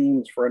big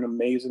dreams for an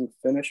amazing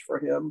finish for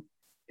him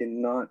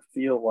and not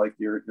feel like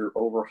you're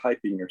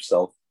overhyping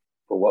yourself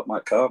for what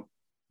might come.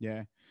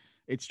 Yeah,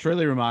 it's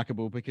truly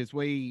remarkable, because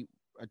we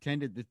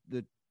attended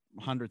the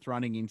 100th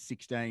running in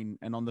 16,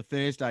 and on the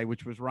Thursday,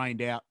 which was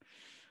rained out,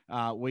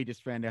 we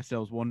just found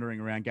ourselves wandering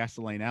around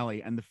Gasoline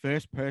Alley, and the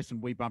first person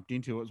we bumped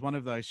into, it was one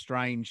of those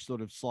strange sort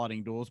of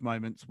sliding doors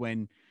moments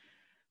when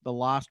the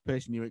last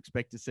person you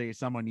expect to see is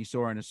someone you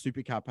saw in a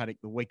supercar paddock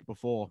the week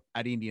before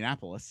at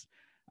Indianapolis.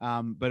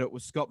 But it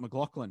was Scott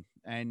McLaughlin,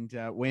 and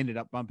we ended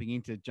up bumping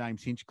into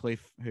James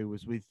Hinchcliffe, who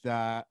was with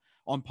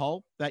on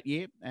pole that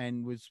year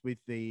and was with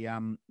the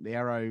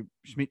Arrow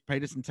Schmidt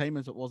Peterson team,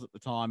 as it was at the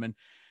time.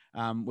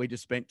 And we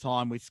just spent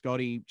time with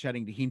Scotty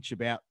chatting to Hinch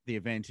about the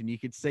event, and you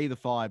could see the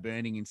fire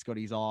burning in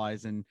Scotty's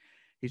eyes and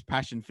his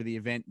passion for the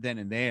event then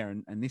and there.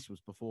 And this was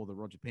before the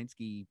Roger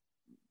Penske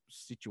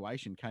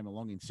situation came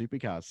along in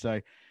supercars. So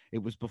it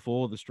was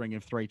before the string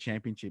of 3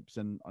 championships.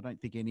 And I don't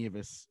think any of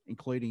us,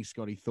 including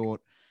Scotty,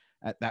 thought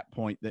at that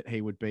point that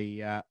he would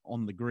be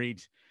on the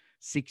grid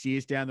 6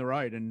 years down the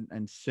road.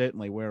 And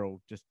certainly we're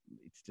all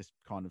it's just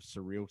kind of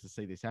surreal to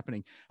see this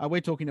happening. We're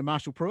talking to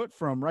Marshall Pruett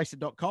from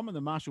Racer.com and the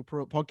Marshall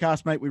Pruett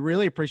podcast, mate. We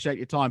really appreciate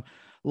your time.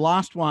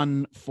 Last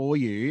one for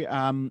you.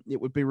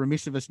 It would be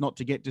remiss of us not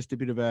to get just a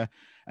bit of an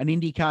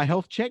IndyCar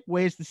health check.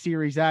 Where's the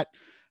series at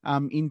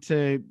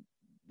into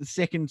the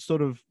second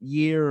sort of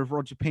year of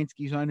Roger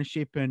Penske's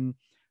ownership? And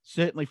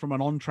certainly from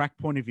an on-track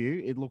point of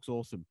view, it looks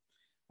awesome.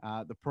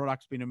 The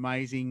product's been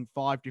amazing.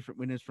 5 different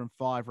winners from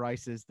 5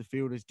 races. The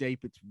field is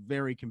deep. It's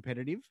very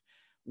competitive.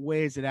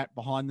 Where's it at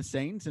behind the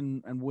scenes,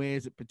 and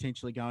where's it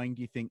potentially going,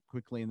 do you think,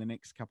 quickly in the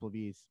next couple of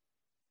years?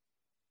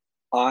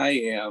 I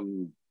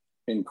am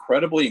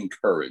incredibly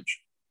encouraged,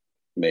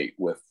 mate,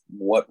 with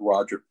what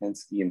Roger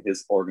Penske and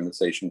his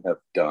organization have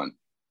done.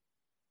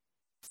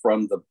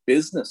 From the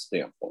business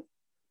standpoint,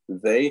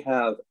 they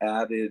have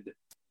added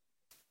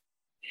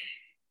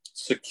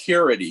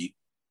security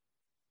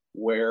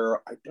where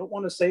I don't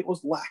want to say it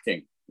was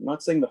lacking. I'm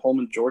not saying the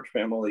Holman George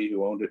family,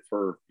 who owned it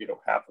for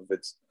half of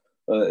its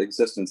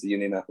existence, the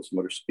Indianapolis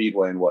Motor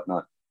Speedway and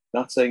whatnot,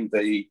 not saying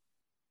they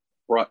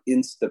brought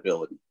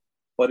instability,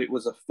 but it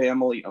was a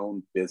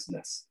family-owned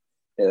business,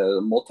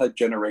 a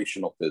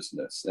multi-generational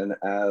business. And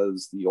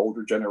as the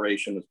older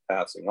generation is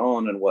passing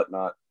on and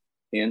whatnot,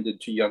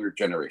 handed to younger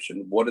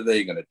generation, what are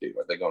they going to do?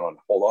 Are they going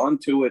to hold on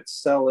to it,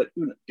 sell it?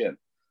 Again,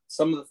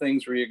 some of the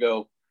things where you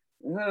go,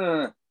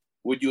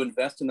 would you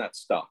invest in that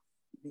stock?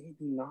 Maybe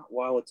not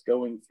while it's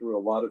going through a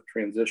lot of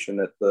transition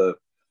at the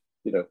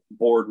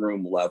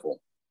boardroom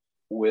level.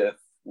 With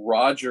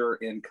Roger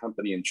and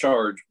company in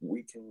charge,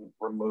 we can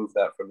remove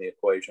that from the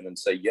equation and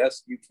say,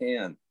 yes, you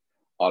can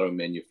auto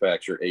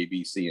manufacture A,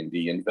 B, C, and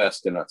D.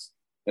 Invest in us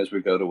as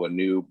we go to a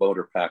new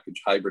motor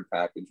package, hybrid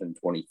package in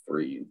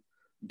 23.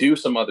 Do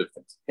some other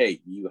things. Hey,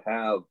 you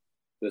have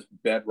this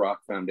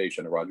bedrock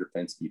foundation of Roger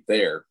Penske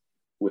there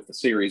with the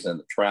series and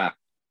the track.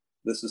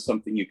 This is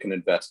something you can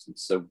invest in.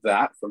 So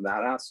that, from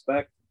that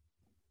aspect,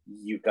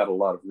 you've got a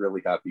lot of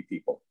really happy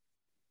people.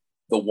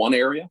 The one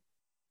area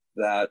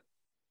that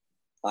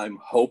I'm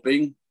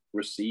hoping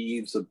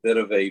receives a bit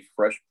of a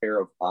fresh pair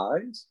of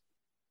eyes,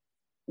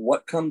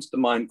 what comes to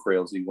mind,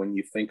 Crailsy, when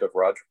you think of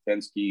Roger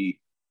Penske,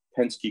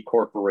 Penske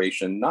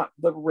Corporation, not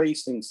the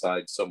racing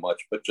side so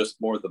much, but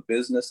just more the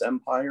business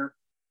empire?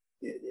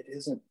 It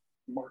isn't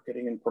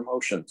marketing and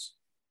promotions,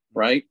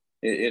 right?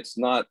 It's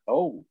not,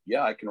 oh,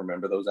 yeah, I can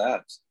remember those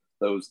ads.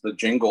 The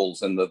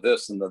jingles and the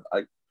this and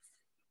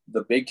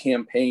the big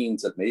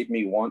campaigns that made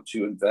me want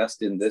to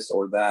invest in this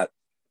or that.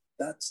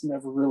 That's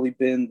never really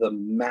been the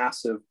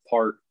massive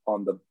part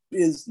on the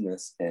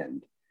business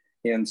end.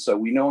 And so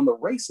we know on the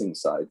racing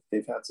side,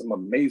 they've had some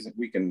amazing,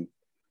 we can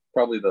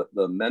probably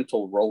the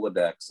mental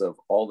Rolodex of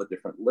all the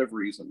different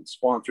liveries and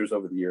sponsors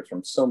over the years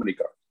from so many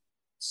cars,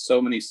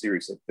 so many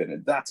series have been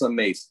in. That's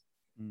amazing.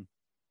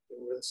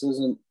 This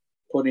isn't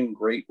putting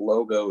great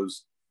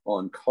logos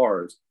on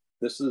cars.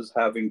 This is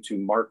having to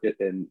market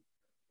in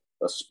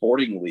a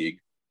sporting league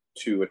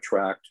to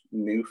attract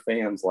new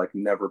fans like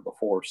never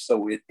before.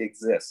 So it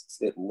exists.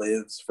 It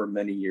lives for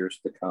many years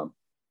to come.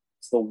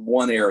 It's the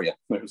one area.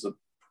 There's a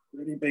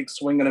pretty big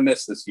swing and a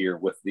miss this year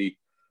with the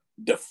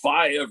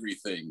Defy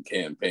Everything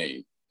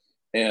campaign.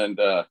 And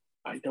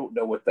I don't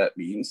know what that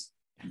means.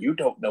 You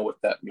don't know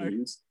what that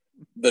means.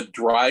 The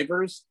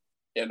drivers,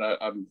 and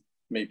I'm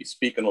maybe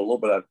speaking a little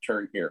bit out of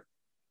turn here,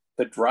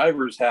 the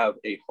drivers have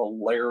a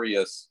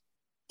hilarious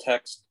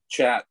text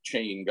chat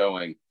chain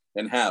going,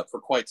 and have for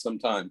quite some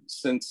time.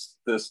 Since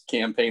this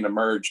campaign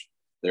emerged,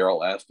 they're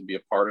all asked to be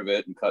a part of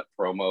it and cut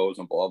promos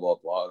and blah, blah,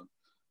 blah.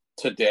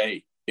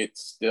 Today,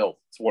 it's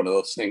one of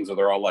those things where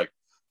they're all like,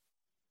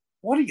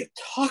 what are you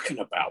talking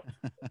about?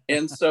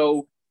 And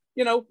so,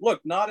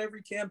 look, not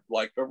every camp,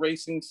 like a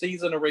racing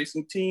season, a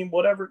racing team,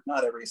 whatever,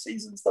 not every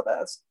season's the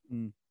best.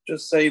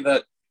 Just say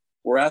that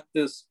we're at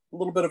this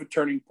little bit of a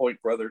turning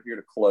point, brother, here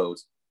to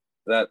close,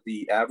 that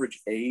the average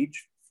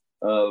age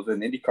of an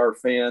IndyCar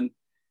fan,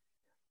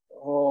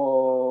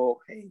 oh,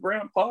 hey,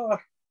 Grandpa,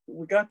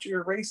 we got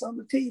your race on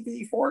the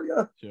TV for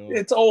you. Sure.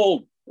 It's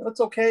old. That's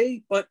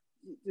okay. But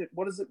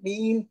what does it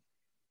mean?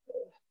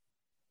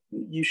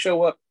 You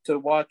show up to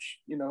watch,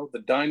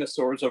 the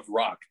Dinosaurs of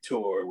Rock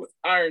tour with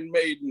Iron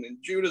Maiden and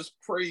Judas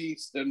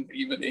Priest and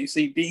even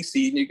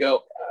AC/DC, and you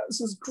go, this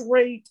is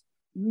great.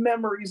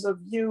 Memories of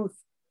youth.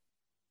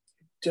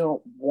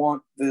 Don't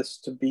want this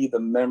to be the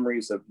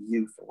Memories of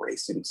Youth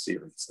racing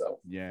series, though.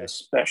 Yeah.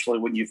 Especially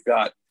when you've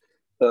got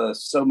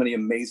so many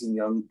amazing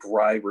young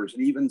drivers,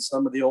 and even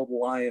some of the old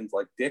Lions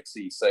like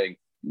Dixie saying,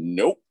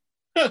 nope,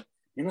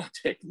 you're not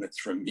taking this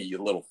from me, you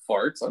little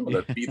farts. I'm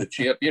going to be the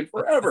champion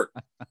forever.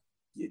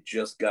 You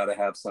just got to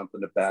have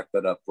something to back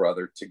that up,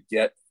 brother, to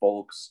get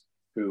folks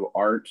who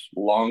aren't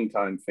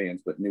longtime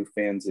fans, but new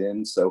fans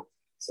in. So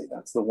say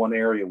that's the one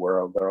area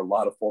where there are a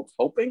lot of folks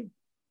hoping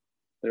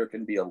there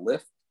can be a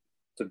lift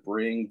to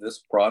bring this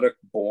product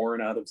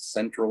born out of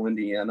central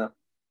Indiana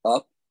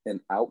up and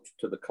out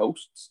to the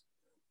coasts,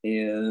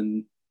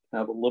 and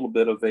have a little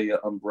bit of a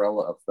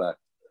umbrella effect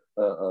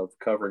of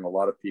covering a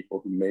lot of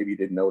people who maybe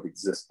didn't know it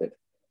existed.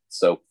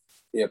 So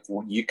if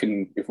we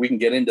can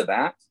get into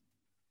that,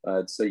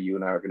 I'd say you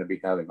and I are going to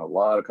be having a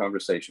lot of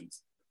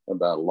conversations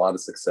about a lot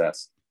of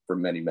success for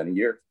many, many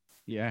years.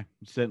 Yeah,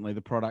 certainly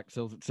the product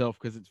sells itself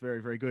because it's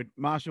very, very good.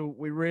 Marshall,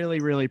 we really,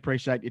 really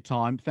appreciate your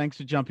time. Thanks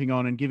for jumping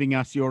on and giving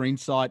us your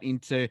insight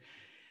into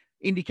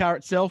IndyCar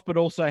itself, but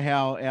also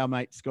how our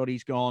mate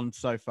Scotty's gone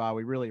so far.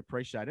 We really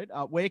appreciate it.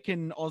 Where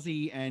can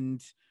Aussie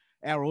and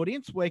our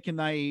audience, where can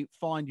they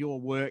find your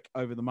work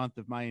over the month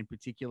of May in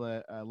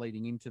particular,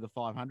 leading into the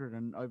 500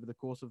 and over the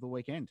course of the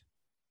weekend?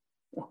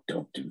 Oh,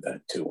 don't do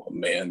that to him,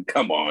 man.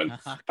 Come on.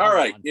 All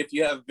right. If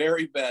you have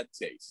very bad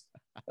taste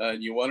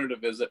and you wanted to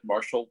visit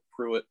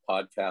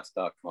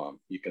MarshallPruittPodcast.com,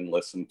 you can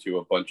listen to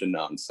a bunch of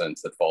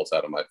nonsense that falls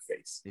out of my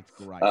face. It's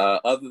great.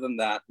 Other than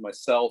that,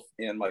 myself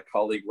and my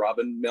colleague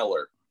Robin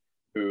Miller,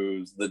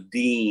 who's the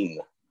dean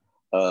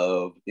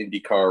of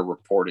IndyCar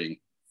reporting,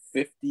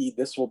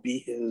 this will be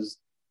his,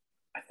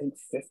 I think,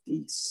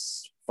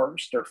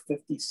 51st or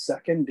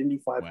 52nd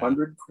Indy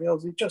 500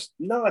 trails. He's just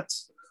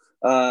nuts.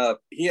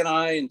 He and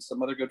I and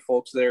some other good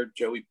folks there,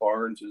 Joey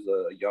Barnes, who's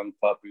a young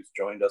pup who's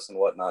joined us and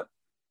whatnot,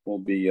 will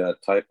be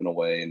typing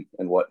away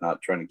and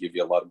whatnot, trying to give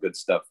you a lot of good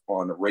stuff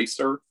on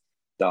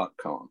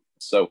racer.com.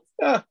 So,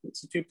 it's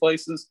the two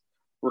places.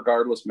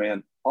 Regardless,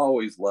 man,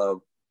 always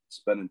love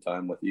spending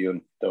time with you,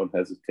 and don't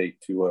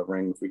hesitate to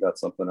ring if we got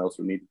something else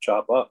we need to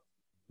chop up.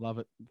 Love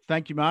it.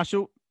 Thank you,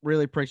 Marshall.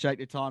 Really appreciate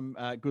your time.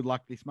 Good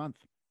luck this month.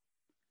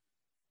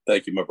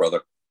 Thank you, my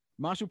brother.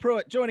 Marshall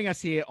Pruitt joining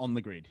us here on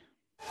The Grid.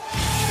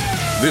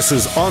 This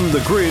is On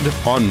The Grid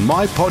on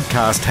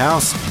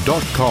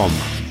mypodcasthouse.com.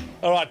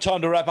 All right,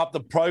 time to wrap up the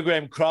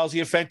program,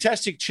 Kralsey. A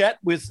fantastic chat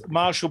with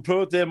Marshall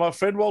Pruitt there, my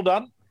friend. Well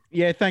done.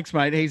 Yeah, thanks,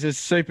 mate. He's a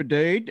super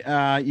dude.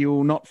 You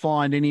will not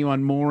find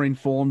anyone more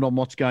informed on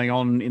what's going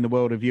on in the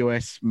world of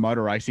US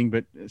motor racing,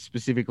 but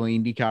specifically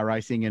IndyCar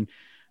racing. And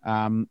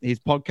his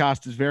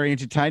podcast is very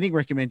entertaining.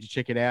 Recommend you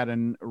check it out.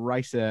 And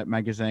Racer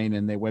Magazine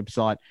and their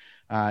website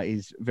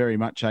is very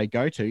much a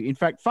go-to. In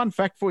fact, fun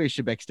fact for you,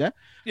 Shebexter.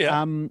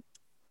 Yeah.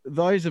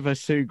 Those of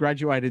us who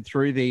graduated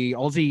through the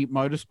Aussie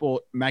Motorsport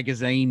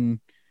Magazine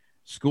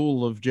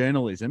School of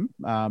Journalism,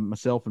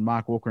 myself and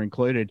Mark Walker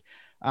included,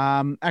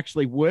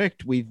 actually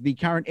worked with the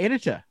current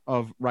editor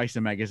of Racer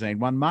Magazine,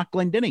 one Mark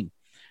Glendenning,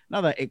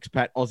 another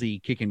expat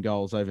Aussie kicking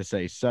goals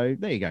overseas. So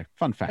there you go.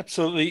 Fun fact.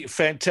 Absolutely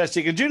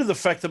fantastic. And due to the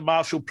fact that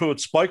Marshall Pruitt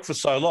spoke for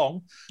so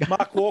long,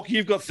 Mark Walker,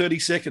 you've got 30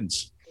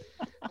 seconds.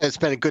 It's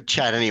been a good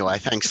chat anyway.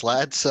 Thanks,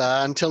 lads.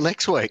 Until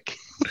next week.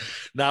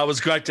 No, it was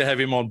great to have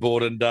him on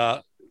board, and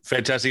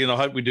fantastic. And I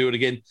hope we do it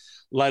again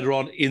later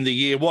on in the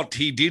year. What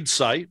he did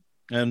say,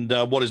 and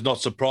what is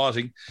not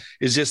surprising,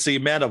 is just the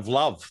amount of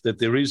love that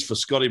there is for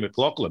Scotty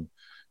McLaughlin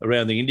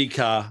around the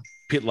IndyCar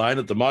pit lane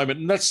at the moment.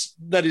 And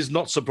that is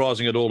not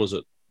surprising at all, is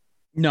it?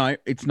 No,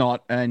 it's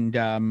not. And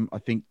I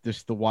think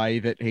just the way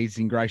that he's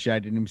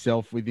ingratiated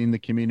himself within the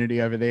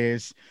community over there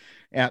is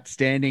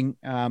outstanding.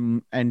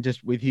 And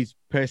just with his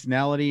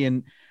personality,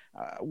 and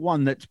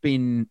one that's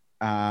been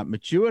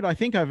matured, I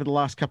think, over the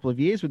last couple of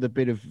years with a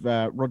bit of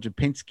Roger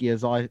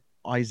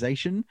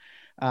Penskeization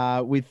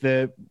with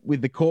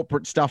the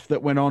corporate stuff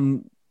that went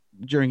on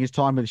during his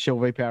time with Shell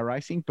V-Power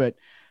Racing. But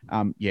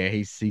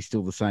he's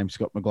still the same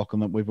Scott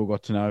McLaughlin that we've all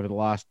got to know over the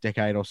last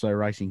decade or so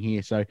racing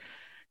here. So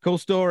cool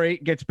story.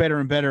 It gets better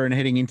and better, and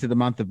heading into the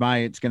month of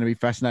May, it's going to be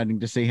fascinating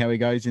to see how he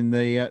goes in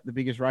the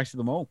biggest race of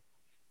them all.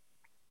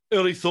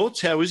 Early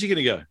thoughts? How is he going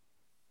to go?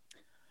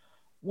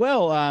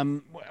 Well, I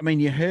mean,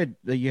 you heard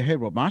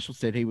what Marshall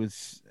said. He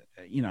was,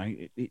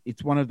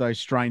 it's one of those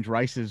strange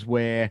races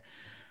where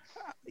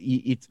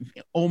it's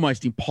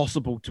almost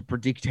impossible to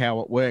predict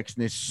how it works.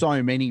 And there's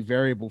so many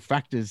variable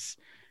factors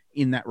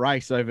in that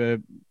race over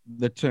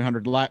the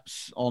 200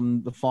 laps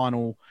on the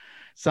final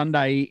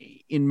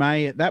Sunday in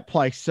May at that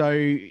place. So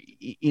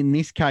in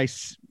this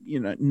case,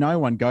 no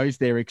one goes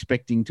there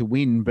expecting to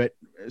win, but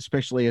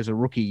especially as a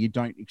rookie, you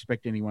don't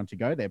expect anyone to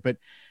go there. But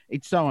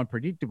it's so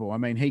unpredictable. I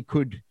mean, he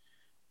could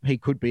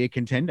be a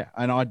contender,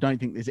 and I don't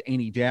think there's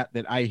any doubt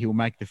that A, he'll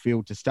make the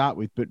field to start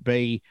with, but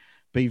B,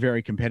 be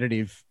very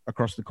competitive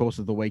across the course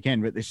of the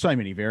weekend. But there's so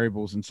many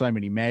variables and so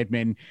many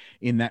madmen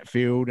in that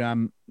field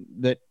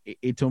that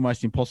it's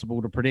almost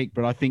impossible to predict.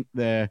 But I think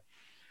the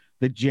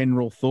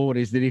general thought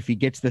is that if he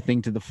gets the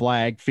thing to the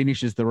flag,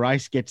 finishes the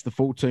race, gets the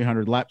full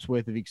 200 laps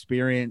worth of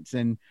experience,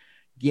 and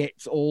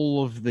gets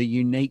all of the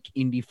unique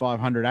Indy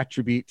 500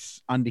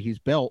 attributes under his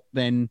belt,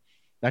 then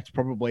that's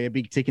probably a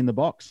big tick in the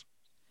box.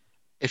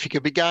 If you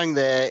could be going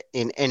there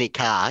in any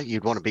car,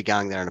 you'd want to be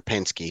going there in a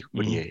Penske,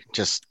 wouldn't you?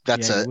 Just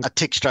that's a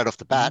tick straight off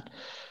the bat.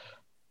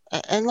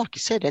 And like you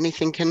said,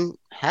 anything can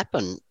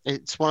happen.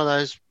 It's one of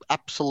those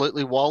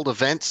absolutely wild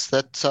events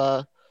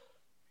that,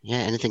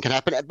 anything can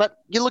happen. But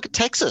you look at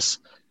Texas.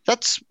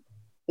 That's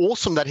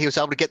awesome that he was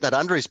able to get that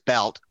under his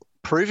belt,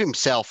 prove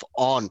himself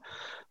on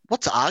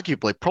what's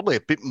arguably probably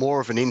a bit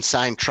more of an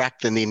insane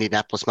track than the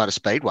Indianapolis Motor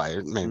Speedway. I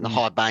mean, the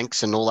high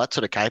banks and all that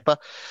sort of caper,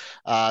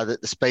 the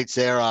speeds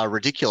there are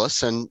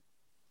ridiculous, and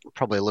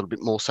probably a little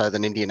bit more so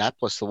than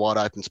Indianapolis. The wide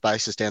open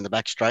spaces down the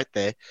back straight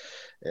there,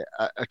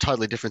 a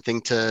totally different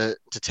thing to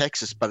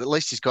Texas, but at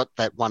least he's got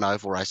that one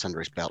oval race under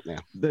his belt now.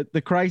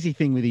 The crazy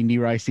thing with Indy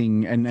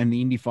racing and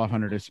the Indy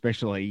 500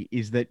 especially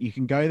is that you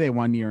can go there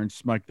one year and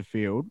smoke the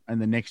field,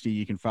 and the next year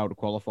you can fail to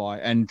qualify.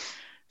 And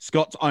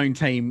Scott's own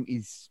team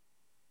is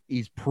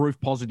proof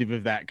positive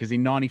of that, because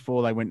in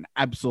 94 they went and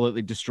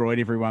absolutely destroyed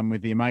everyone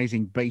with the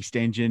amazing beast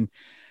engine.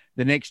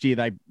 The next year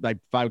they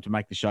failed to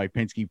make the show.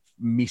 Penske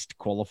missed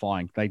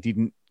qualifying.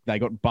 They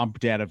got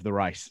bumped out of the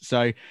race.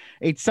 So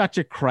it's such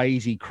a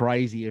crazy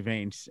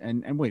event,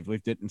 and we've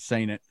lived it and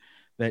seen it,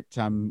 that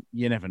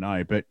you never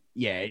know. But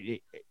yeah,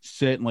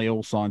 certainly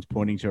all signs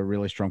pointing to a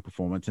really strong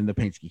performance, and the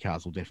Penske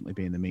cars will definitely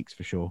be in the mix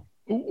for sure.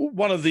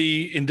 One of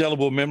the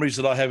indelible memories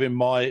that I have in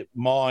my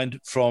mind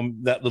from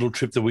that little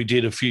trip that we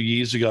did a few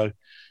years ago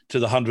to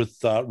the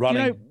 100th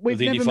running. We've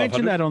never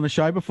mentioned that on the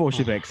show before,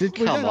 Shebex.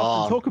 We don't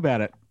often talk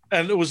about it.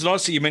 And it was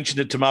nice that you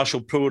mentioned it to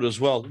Marshall Pruitt as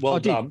well. Well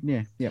done.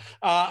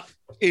 Yeah.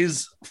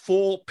 Is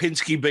 4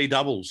 Penske B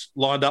doubles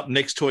lined up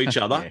next to each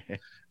other,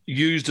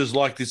 used as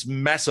like this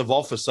massive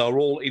office. They were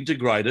all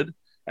integrated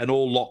and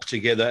all locked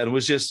together. And it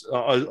was just,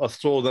 I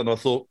saw that and I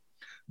thought,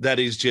 that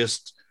is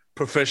just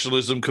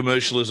professionalism,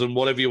 commercialism,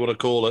 whatever you want to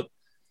call it,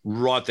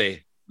 right there.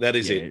 That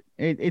is it.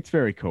 It's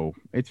very cool.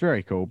 It's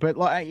very cool. But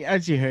like,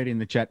 as you heard in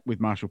the chat with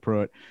Marshall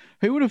Pruitt,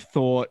 who would have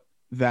thought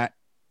that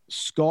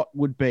Scott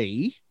would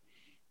be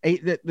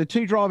the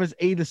two drivers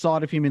either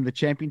side of him in the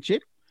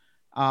championship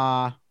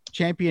are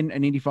champion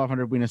and Indy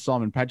 500 winner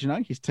Simon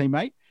Pagenaud, his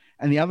teammate,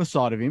 and the other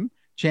side of him,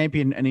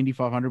 champion and Indy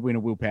 500 winner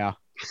Will Power.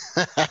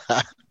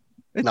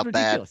 It's not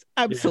ridiculous.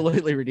 Bad.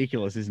 Absolutely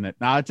ridiculous, isn't it?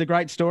 No, it's a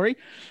great story.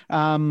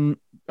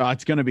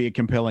 It's going to be a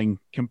compelling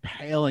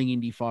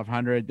Indy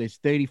 500. There's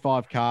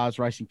 35 cars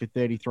racing for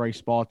 33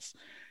 spots.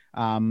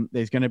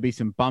 There's going to be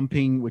some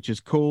bumping, which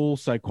is cool.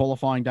 So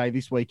qualifying day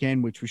this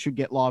weekend, which we should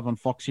get live on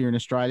Fox here in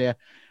Australia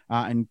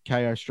and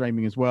KO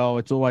streaming as well.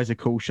 It's always a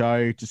cool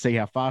show to see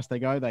how fast they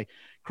go. They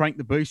crank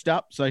the boost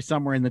up, so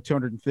somewhere in the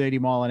 230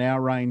 mile an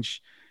hour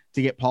range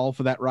to get pole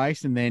for that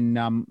race. And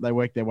then they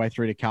work their way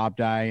through to carb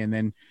day, and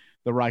then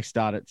the race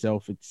start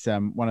itself. It's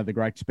one of the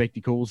great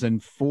spectacles,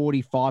 and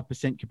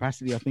 45%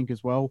 capacity, I think,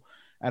 as well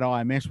at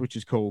IMS, which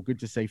is cool. Good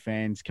to see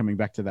fans coming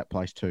back to that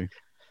place too.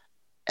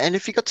 And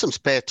if you've got some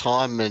spare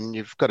time and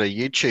you've got a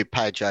YouTube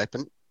page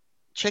open,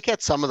 check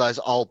out some of those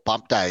old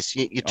bump days.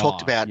 You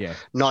talked about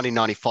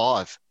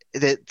 1995.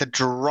 The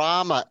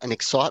drama and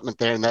excitement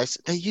there in those,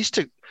 they used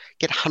to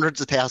get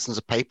hundreds of thousands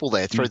of people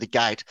there through the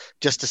gate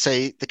just to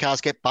see the cars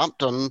get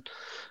bumped on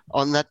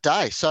that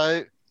day.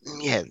 So,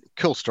 yeah,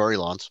 cool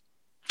storylines.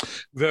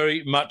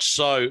 Very much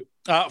so.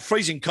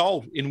 Freezing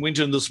cold in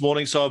Winton this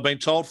morning, so I've been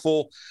told,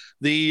 for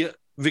the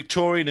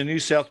Victorian and New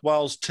South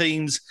Wales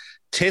teams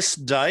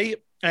test day.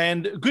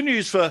 And good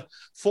news for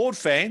Ford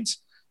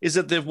fans is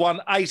that they've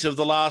won 8 of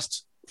the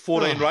last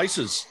 14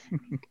 races.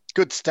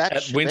 Good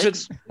stats. At Winton.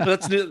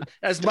 That's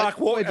as Mark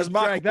Walker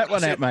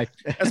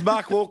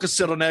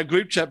said on our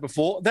group chat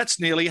before. That's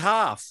nearly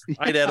half.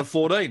 8 out of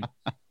 14.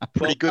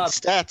 Pretty good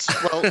stats.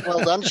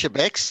 Well done,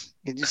 Shebex.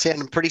 You're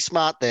sounding pretty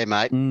smart there,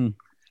 mate.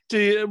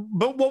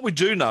 But what we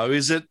do know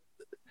is that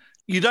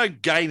you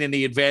don't gain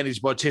any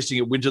advantage by testing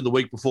at Winton the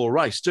week before a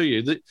race, do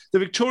you? The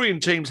Victorian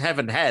teams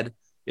haven't had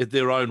it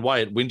their own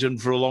way at Winton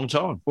for a long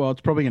time. Well,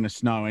 it's probably going to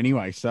snow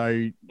anyway,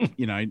 so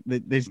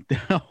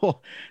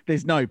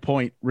there's no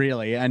point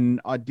really. And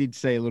I did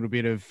see a little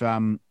bit of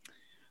the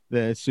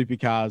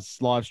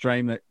Supercars live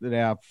stream that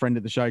our friend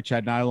at the show,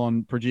 Chad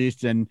Nolan,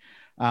 produced, and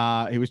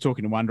he was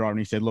talking to one driver, and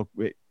he said, "Look,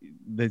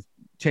 the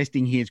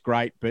testing here is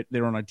great, but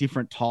they're on a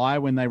different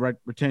tyre when they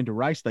return to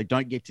race. They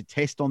don't get to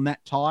test on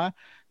that tyre,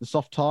 the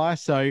soft tyre,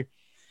 so."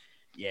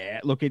 Yeah,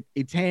 look,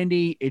 it's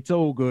handy. It's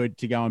all good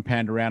to go and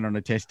pound around on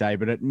a test day,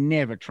 but it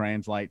never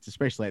translates,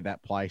 especially at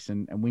that place.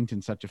 And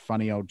Winton's such a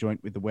funny old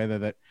joint with the weather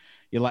that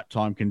your lap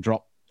time can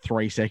drop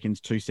 3 seconds,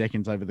 2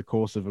 seconds over the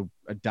course of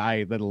a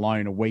day, let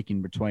alone a week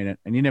in between it.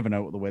 And you never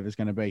know what the weather's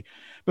going to be.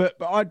 But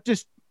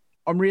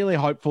I'm really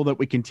hopeful that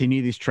we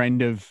continue this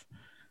trend of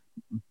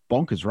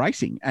bonkers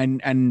racing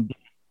and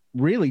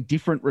really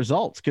different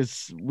results,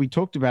 because we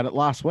talked about it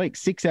last week.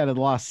 6 out of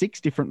the last 6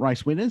 different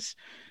race winners.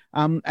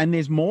 And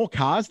there's more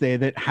cars there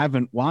that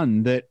haven't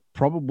won that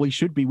probably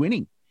should be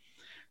winning.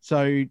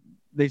 So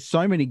there's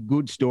so many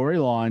good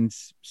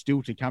storylines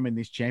still to come in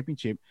this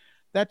championship.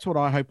 That's what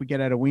I hope we get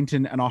out of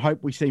Winton, and I hope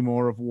we see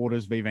more of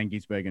Waters v Van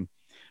Gisbergen,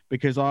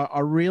 because I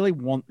really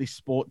want this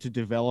sport to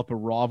develop a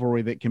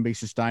rivalry that can be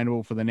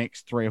sustainable for the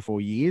next 3 or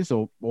 4 years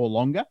or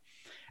longer.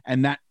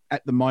 And that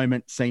at the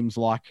moment seems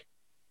like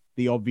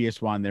the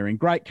obvious one. They're in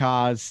great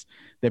cars.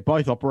 They're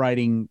both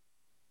operating,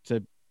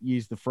 to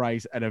use the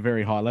phrase, at a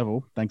very high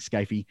level. Thanks,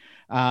 Scafey.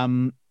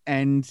 And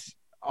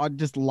I'd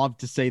just love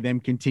to see them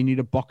continue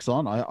to box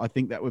on. I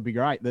think that would be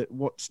great. That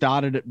what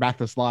started at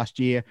Bathurst last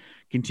year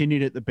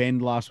continued at the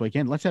Bend last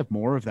weekend. Let's have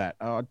more of that.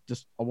 I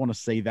want to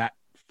see that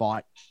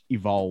fight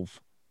evolve.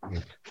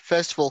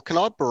 First of all, can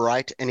I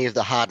berate any of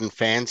the hardened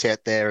fans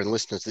out there and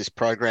listeners to this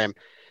program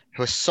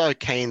who are so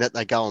keen that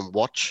they go and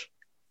watch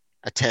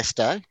a test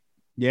day?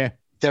 Yeah.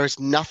 There is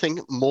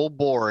nothing more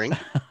boring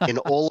in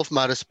all of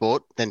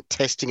motorsport than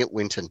testing at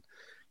Winton.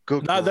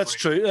 Good. No, that's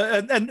true.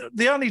 And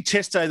the only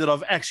test day that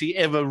I've actually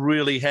ever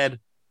really had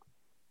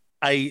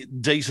a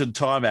decent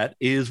time at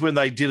is when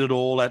they did it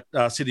all at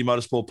Sydney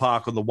Motorsport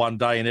Park on the one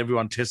day and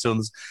everyone tested on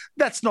this.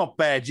 That's not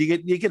bad.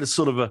 You get a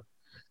sort of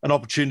an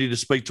opportunity to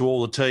speak to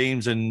all the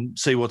teams and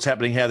see what's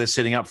happening, how they're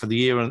setting up for the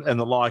year and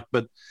the like.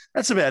 But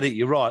that's about it.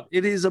 You're right.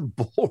 It is a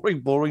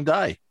boring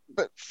day.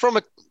 But from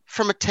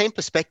a team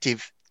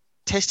perspective,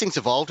 testing's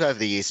evolved over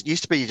the years. It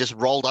used to be you just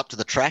rolled up to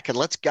the track and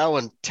let's go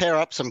and tear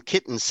up some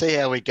kit and see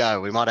how we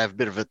go. We might have a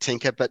bit of a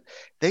tinker, but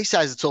these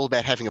days it's all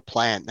about having a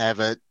plan. They have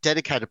a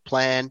dedicated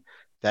plan.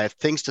 They have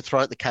things to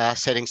throw at the car,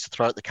 settings to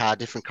throw at the car,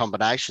 different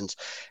combinations.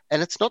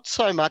 And it's not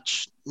so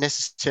much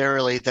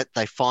necessarily that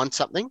they find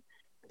something.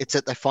 It's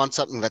that they find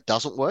something that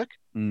doesn't work.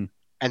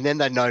 And then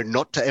they know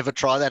not to ever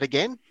try that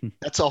again.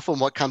 That's often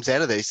what comes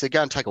out of these. They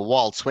go and take a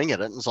wild swing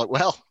at it, and it's like,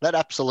 well, that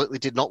absolutely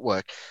did not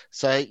work.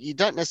 So you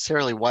don't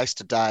necessarily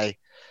waste a day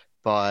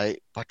by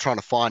trying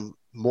to find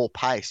more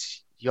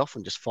pace. You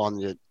often just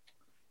find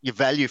your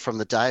value from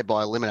the day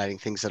by eliminating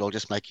things that'll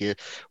just make your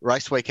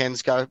race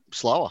weekends go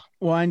slower.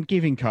 Well, and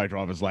giving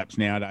co-drivers laps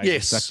nowadays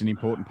is such an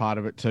important part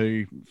of it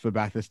too for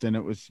Bathurst, and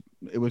it was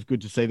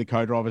good to see the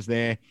co-drivers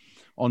there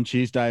on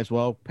Tuesday as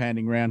well,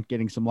 pounding around,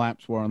 getting some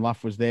laps. Warren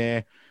Luff was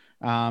there.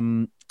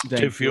 Dan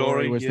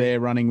Fiore was there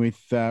running with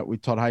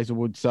Todd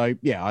Hazelwood. So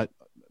yeah,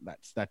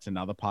 that's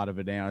another part of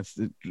it now.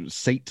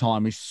 Seat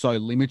time is so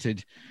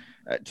limited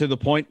to the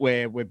point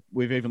where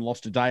we've even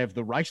lost a day of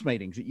the race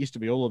meetings. It used to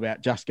be all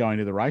about just going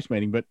to the race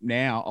meeting, but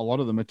now a lot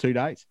of them are 2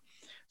 days.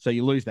 So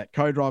you lose that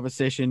co-driver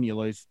session, you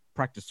lose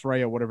practice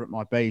 3 or whatever it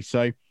might be.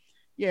 So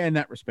yeah, in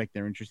that respect,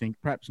 they're interesting.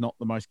 Perhaps not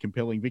the most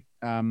compelling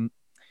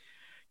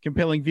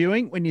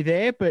viewing when you're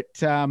there, but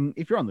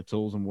if you're on the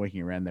tools and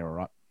working around, they're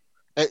all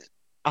right.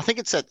 I think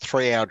it's that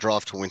 3-hour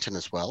drive to Winton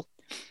as well.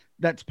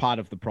 That's part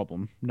of the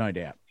problem, no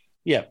doubt.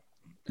 Yeah.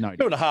 No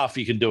doubt. 2.5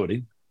 you can do it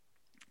in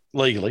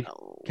legally.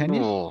 Can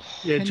you? Oh.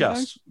 Yeah, Can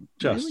just.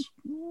 Really?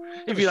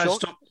 If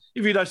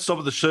you don't stop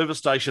at the service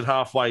station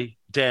halfway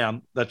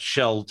down that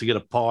Shell to get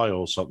a pie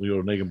or something or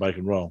an egg and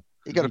bacon roll.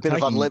 You got a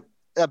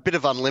bit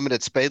of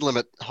unlimited speed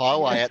limit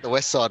highway out the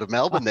west side of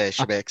Melbourne there,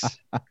 Shebex.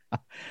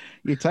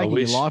 You're taking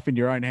your life in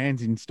your own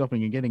hands in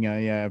stopping and getting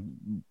a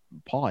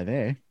pie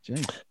there.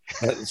 Jeez.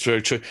 That's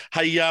very true.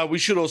 Hey, we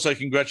should also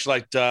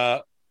congratulate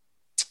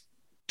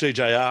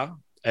DJR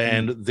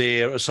and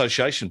their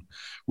association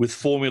with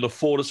Formula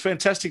Ford. It's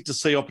fantastic to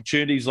see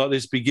opportunities like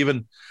this be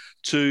given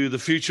to the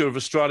future of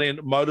Australian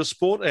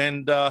motorsport,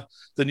 and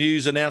the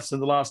news announced in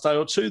the last day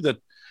or two that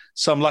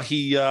some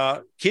lucky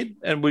kid,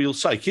 and we'll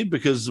say kid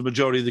because the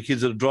majority of the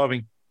kids that are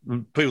driving,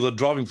 people that are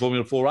driving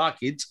Formula 4 are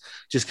kids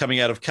just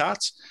coming out of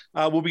karts,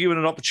 will be given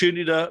an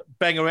opportunity to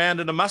bang around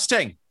in a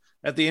Mustang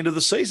at the end of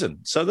the season.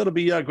 So that'll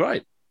be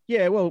great.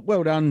 Yeah,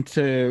 well done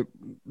to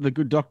the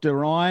good Dr.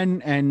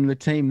 Ryan and the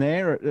team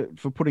there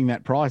for putting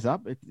that prize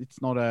up.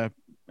 It's not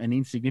an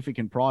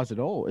insignificant prize at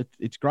all.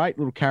 It's great,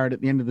 little carrot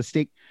at the end of the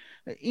stick.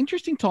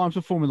 Interesting times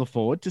for Formula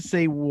Ford to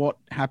see what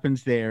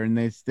happens there. And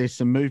there's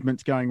some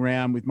movements going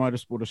around with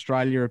Motorsport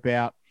Australia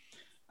about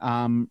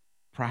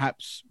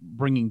perhaps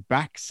bringing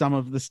back some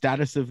of the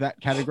status of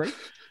that category.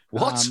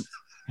 What?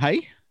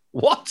 Hey?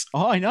 What?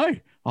 Oh, I know.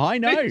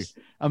 Yes.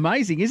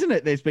 Amazing, isn't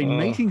it? There's been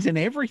meetings and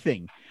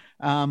everything.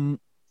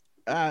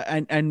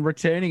 And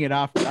returning it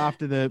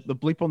after the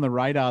blip on the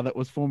radar that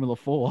was Formula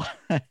 4.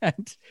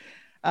 And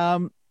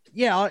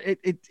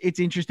it's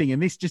interesting.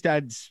 And this just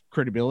adds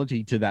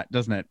credibility to that,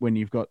 doesn't it? When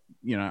you've got,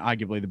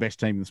 arguably the best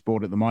team in the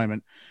sport at the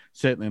moment,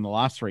 certainly in the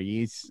last 3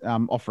 years,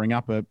 offering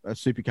up a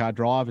supercar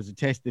drive as a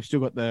test. They've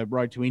still got the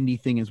Road to Indy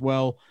thing as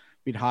well.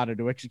 A bit harder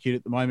to execute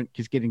at the moment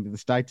because getting to the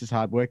States is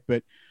hard work.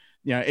 But,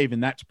 even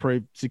that's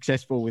proved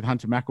successful with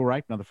Hunter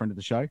McElrath, another friend of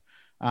the show,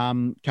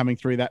 coming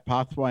through that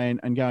pathway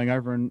and going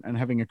over and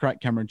having a crack.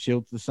 Cameron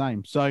Shields the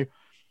same. So,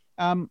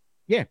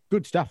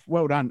 good stuff.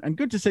 Well done. And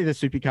good to see the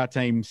supercar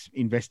teams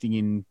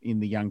investing in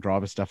the young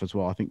driver stuff as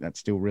well. I think that's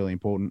still really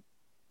important.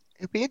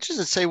 It'd be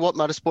interesting to see what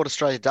Motorsport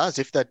Australia does.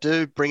 If they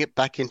do bring it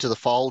back into the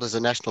fold as a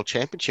national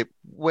championship,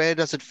 where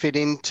does it fit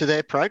into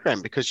their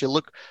program? Because you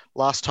look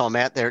last time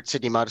out there at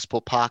Sydney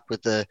Motorsport Park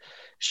with the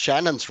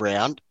Shannon's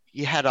round,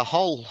 you had a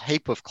whole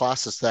heap of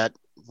classes that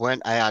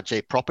weren't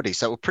ARG properties.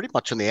 So we're pretty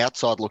much on the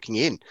outside looking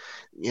in.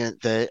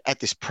 They're at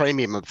this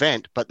premium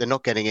event, but they're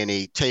not getting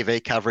any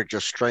TV coverage or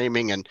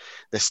streaming, and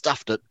they're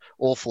stuffed at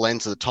awful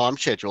ends of the time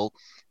schedule.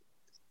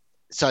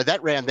 So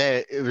that round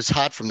there, it was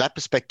hard from that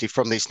perspective,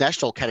 from these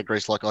national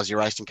categories like Aussie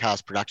Racing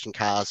Cars, Production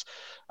Cars,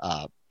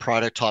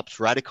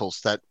 Prototypes,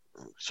 Radicals, that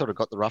sort of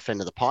got the rough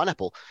end of the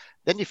pineapple.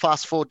 Then you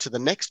fast forward to the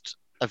next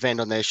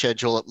event on their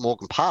schedule at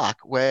Morgan Park,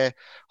 where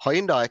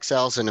Hyundai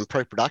Excels and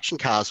Improved Production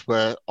Cars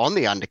were on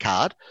the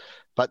undercard,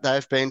 but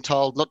they've been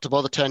told not to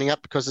bother turning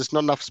up because there's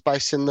not enough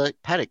space in the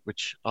paddock,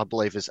 which I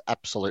believe is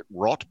absolute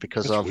rot,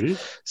 because That's I've weird.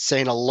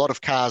 seen a lot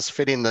of cars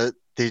fit in the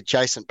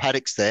adjacent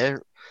paddocks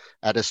there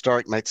at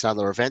historic meets and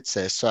other events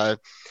there. So,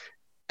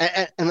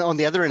 and on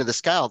the other end of the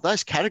scale,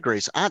 those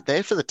categories aren't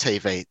there for the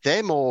TV.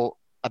 They're more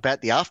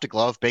about the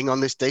afterglow of being on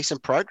this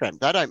decent program.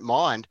 They don't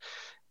mind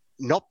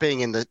not being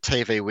in the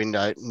TV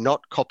window,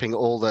 not copping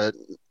all the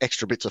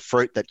extra bits of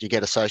fruit that you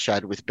get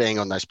associated with being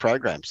on those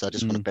programs. They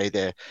just want to be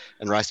there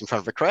and race in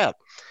front of a crowd.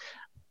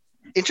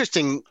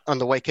 Interesting, on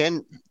the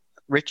weekend,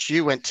 Rich,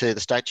 you went to the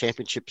state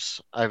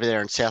championships over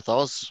there in South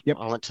Oz. Yep.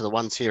 I went to the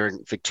ones here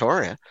in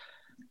Victoria.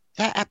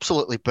 They're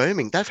absolutely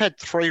booming. They've had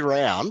 3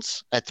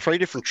 rounds at 3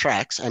 different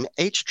tracks, and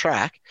each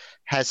track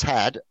has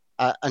had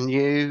a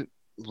new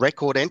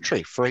record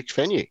entry for each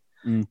venue.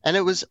 And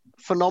it was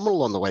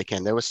phenomenal on the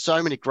weekend. There were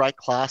so many great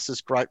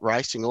classes, great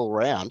racing all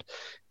around.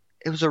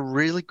 It was a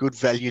really good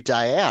value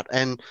day out.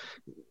 And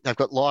they've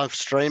got live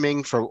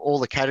streaming for all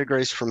the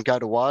categories from Go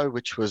to Woe,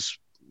 which was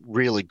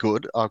really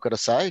good, I've got to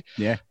say.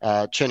 Yeah.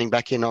 Tuning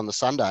back in on the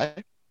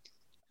Sunday.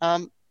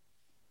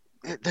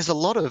 There's a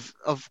lot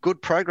of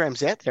good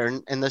programs out there,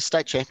 and the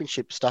state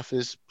championship stuff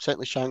is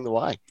certainly showing the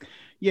way.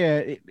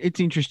 Yeah, it's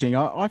interesting.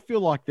 I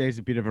feel like there's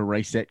a bit of a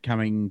reset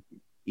coming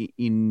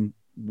in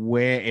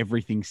where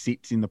everything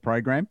sits in the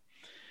program.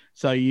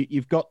 So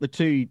you've got the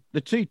two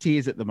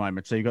tiers at the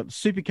moment. So you've got the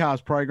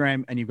Supercars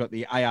program and you've got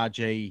the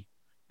ARG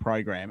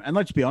program. And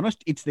let's be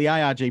honest, it's the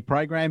ARG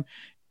program.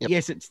 Yep.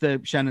 Yes, it's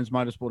the Shannon's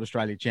Motorsport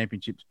Australia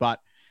Championships, but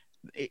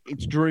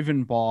it's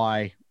driven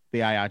by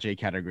the ARG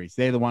categories.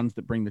 They're the ones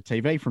that bring the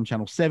TV from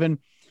Channel 7.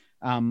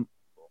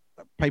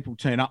 People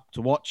turn up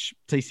to watch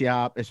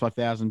TCR,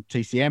 S5000,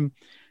 TCM,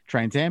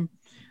 Trans Am,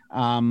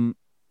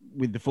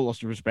 with the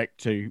fullest respect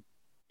to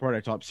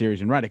Prototype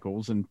Series and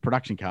Radicals and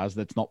Production Cars.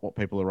 That's not what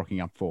people are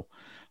rocking up for.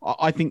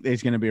 I think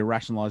there's going to be a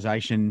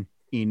rationalisation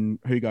in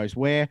who goes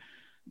where.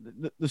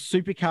 The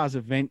Supercars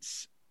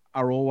events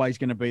are always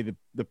going to be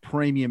the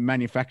premium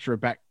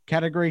manufacturer-backed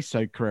category.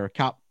 So Carrera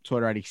Cup,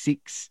 Toyota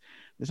 86.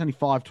 There's only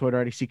 5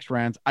 Toyota 86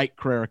 rounds, 8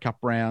 Carrera Cup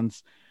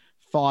rounds,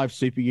 5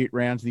 Super Ute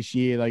rounds this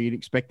year, though you'd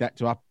expect that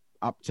to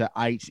up to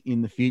 8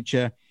 in the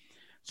future.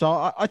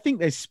 So I think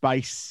there's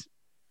space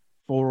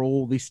for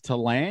all this to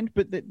land,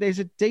 but there's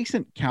a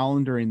decent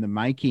calendar in the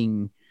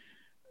making,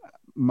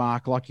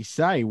 Mark, like you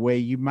say, where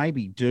you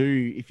maybe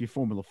do, if you're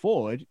Formula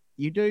Ford,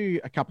 you do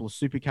a couple of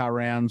supercar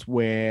rounds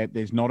where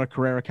there's not a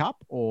Carrera Cup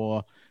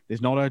or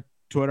there's not a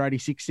Toyota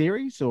 86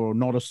 series or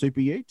not a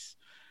Super Utes.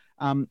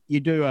 You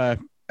do a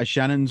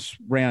Shannon's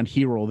round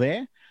here or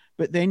there,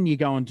 but then you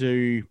go and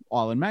do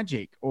Island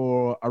Magic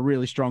or a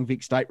really strong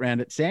Vic State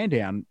round at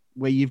Sandown,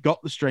 where you've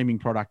got the streaming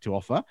product to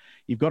offer.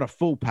 You've got a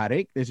full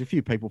paddock. There's a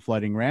few people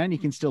floating around. You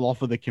can still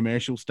offer the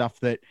commercial stuff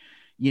that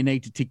you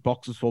need to tick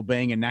boxes for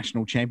being a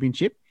national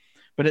championship.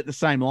 But at the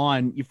same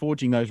line, you're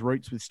forging those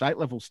roots with state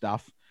level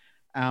stuff.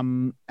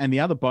 And the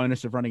other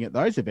bonus of running at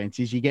those events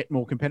is you get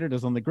more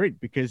competitors on the grid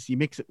because you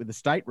mix it with the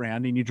state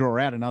round and you draw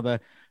out another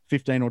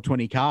 15 or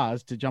 20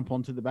 cars to jump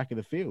onto the back of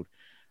the field.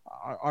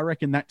 I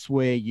reckon that's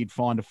where you'd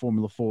find a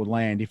Formula 4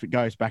 land if it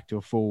goes back to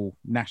a full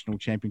national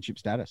championship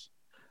status.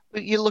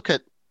 You look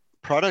at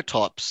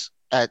prototypes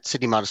at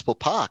Sydney Motorsport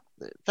Park,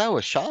 they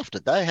were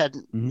shafted. They had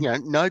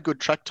no good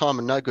track time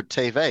and no good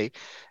TV,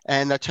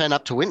 and they turn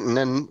up to Winton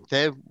and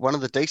they're one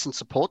of the decent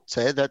supports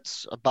there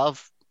that's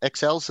above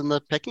XLs in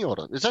the pecking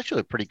order. It's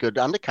actually a pretty good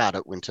undercard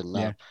at Winton.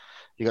 Yeah.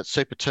 You got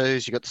Super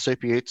 2s, you got the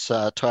Super Utes,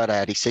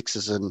 Toyota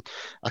 86s, and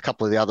a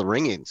couple of the other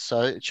ring-ins.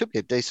 So it should be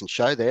a decent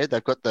show there.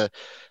 They've got the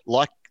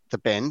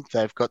Bend,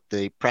 they've got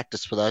the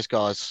practice for those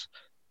guys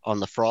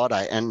on the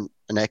Friday and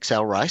an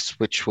XL race,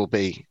 which will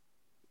be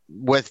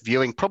worth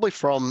viewing probably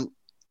from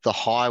the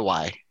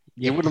highway.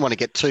 You wouldn't want to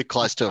get too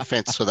close to a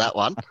fence for that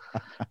one.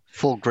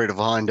 Full grid of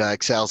Hyundai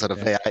XLs at a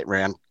V8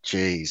 round.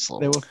 Jeez.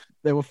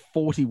 There were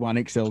 41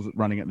 XLs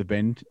running at the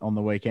Bend on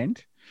the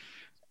weekend.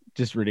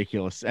 Just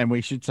ridiculous. And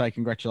we should say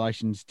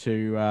congratulations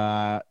to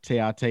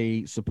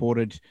TRT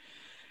supported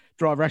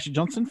driver Asher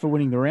Johnson for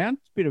winning the round.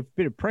 Bit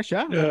of pressure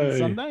on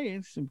Sunday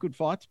and some good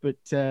fights, but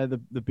the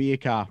beer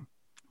car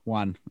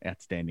won.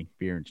 Outstanding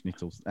beer and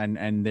schnitzels.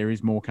 And there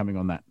is more coming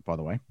on that, by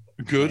the way.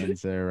 Good.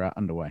 Plans are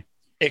underway.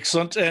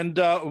 Excellent. And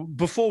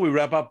before we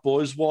wrap up,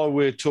 boys, while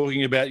we're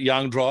talking about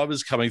young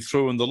drivers coming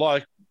through and the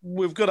like,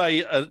 we've got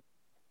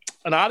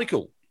an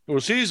article or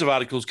a series of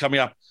articles coming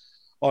up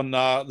on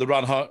the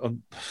run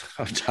home.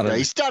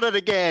 He started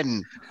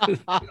again.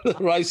 The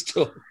race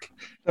talk.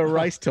 The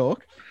race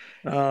talk.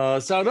 So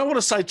I don't want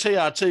to say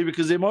TRT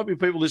because there might be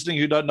people listening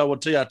who don't know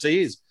what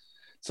TRT is.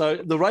 So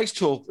the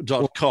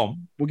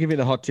racetalk.com. We'll give you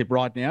the hot tip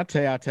right now.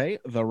 TRT,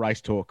 the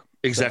race talk.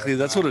 Exactly.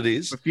 That's what it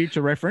is. For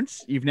future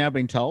reference, you've now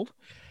been told.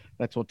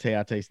 That's what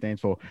TRT stands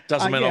for.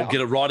 Doesn't mean I'll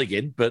get it right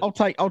again, but I'll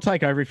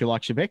take over if you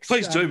like, Shebex.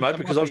 Please do, mate,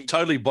 because I've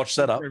totally botched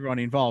that up. Everyone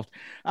involved.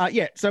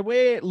 So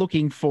we're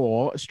looking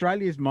for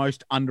Australia's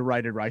most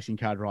underrated racing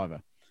car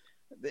driver.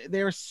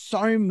 There are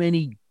so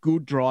many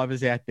good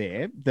drivers out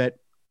there that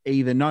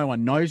either no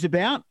one knows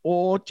about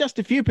or just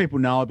a few people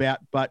know about,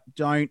 but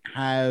don't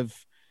have.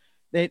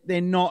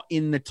 They're not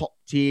in the top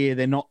tier.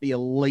 They're not the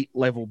elite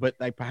level, but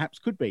they perhaps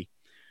could be.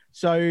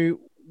 So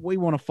we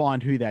want to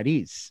find who that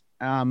is.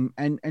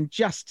 And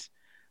just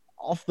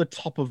off the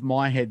top of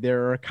my head,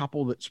 there are a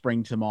couple that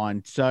spring to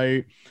mind.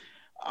 So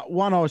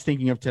one I was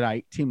thinking of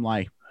today, Tim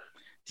Lay.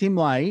 Tim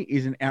Lay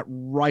is an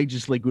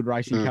outrageously good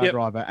racing car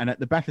driver. And at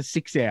the Bathurst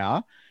 6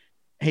 Hour,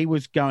 he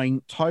was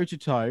going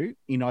toe-to-toe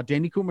in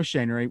identical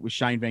machinery with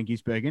Shane Van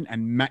Gisbergen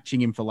and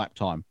matching him for lap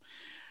time.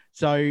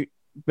 So,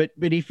 but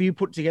if you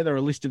put together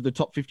a list of the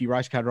top 50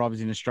 race car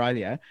drivers in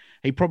Australia,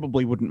 he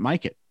probably wouldn't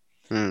make it.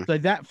 So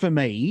that, for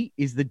me,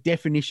 is the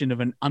definition of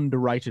an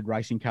underrated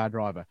racing car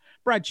driver.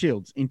 Brad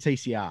Shields in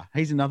TCR.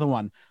 He's another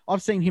one.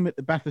 I've seen him at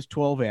the Bathurst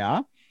 12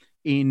 Hour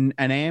in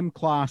an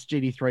AM-class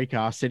GT3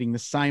 car setting the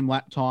same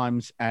lap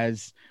times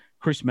as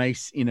Chris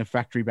Meese in a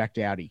factory-backed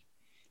Audi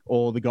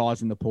or the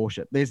guys in the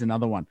Porsche. There's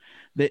another one.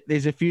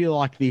 There's a few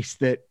like this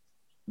that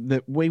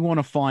we want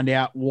to find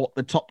out what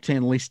the top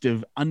 10 list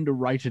of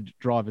underrated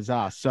drivers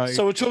are. So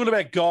we're talking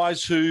about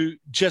guys who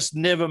just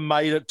never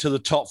made it to the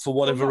top for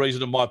whatever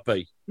reason it might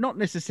be. Not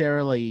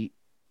necessarily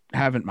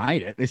haven't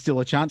made it. There's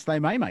still a chance they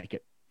may make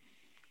it.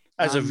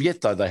 As of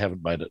yet, though, they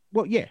haven't made it.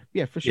 Well, yeah,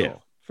 for sure. Yeah.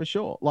 For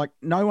sure. Like,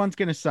 no one's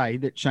going to say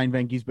that Shane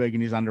Van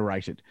Gisbergen is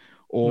underrated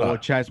or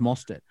Chaz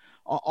Mostert.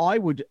 I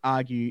would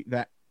argue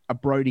that a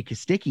Brody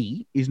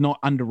Kostecki is not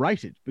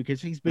underrated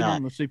because he's been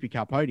on the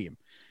Supercar podium.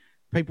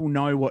 People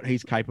know what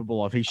he's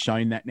capable of. He's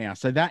shown that now.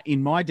 So that,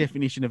 in my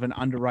definition of an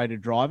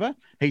underrated driver,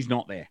 he's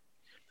not there.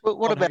 Well,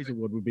 what about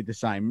Hazelwood would be the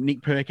same.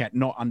 Nick Percat,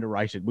 not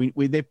underrated.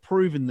 They've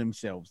proven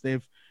themselves.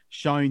 They've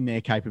shown their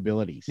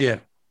capabilities. Yeah.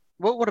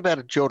 Well, what about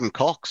a Jordan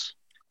Cox?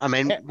 I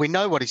mean, we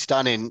know what he's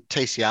done in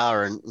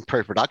TCR and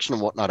pre-production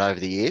and whatnot over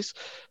the years,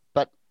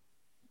 but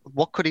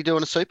what could he do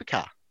in a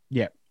supercar?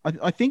 Yeah.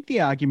 I think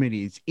the argument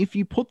is if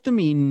you put them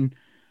in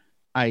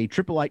a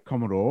 888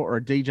 Commodore or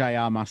a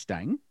DJR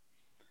Mustang,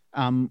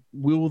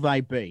 will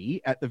they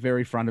be at the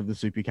very front of the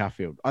supercar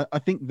field? I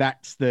think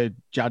that's the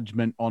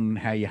judgment on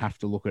how you have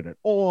to look at it.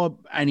 Or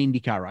an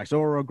IndyCar race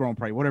or a Grand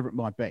Prix, whatever it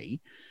might be.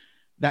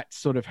 That's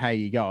sort of how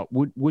you go.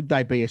 Would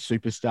they be a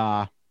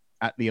superstar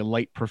at the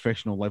elite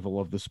professional level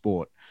of the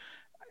sport?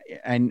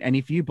 And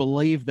if you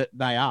believe that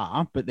they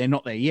are, but they're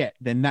not there yet,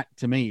 then that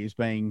to me is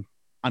being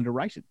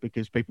underrated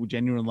because people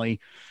genuinely,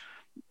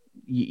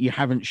 you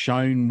haven't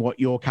shown what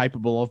you're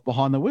capable of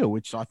behind the wheel,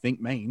 which I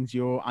think means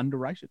you're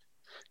underrated.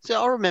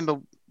 So I remember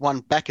one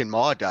back in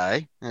my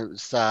day. It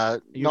was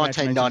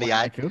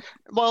 1998.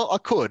 Well, I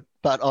could,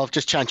 but I've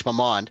just changed my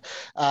mind.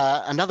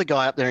 Another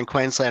guy up there in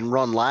Queensland,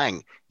 Ron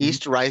Lang, he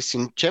used to race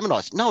in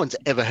Geminis. No one's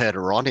ever heard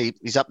of Ron.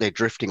 He's up there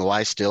drifting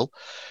away still,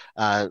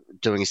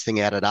 doing his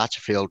thing out at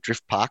Archerfield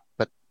Drift Park.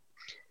 But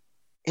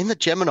in the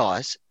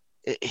Geminis,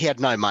 he had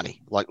no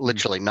money, like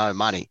literally no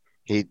money.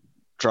 He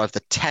drove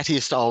the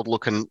tattiest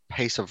old-looking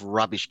piece of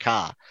rubbish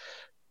car.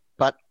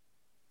 But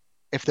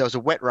if there was a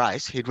wet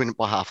race, he'd win it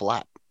by half a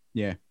lap.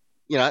 Yeah.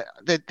 You know,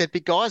 there'd be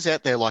guys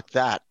out there like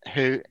that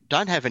who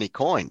don't have any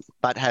coin,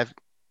 but have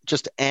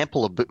just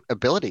ample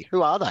ability.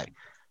 Who are they?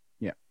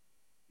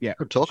 Yeah.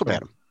 Could talk about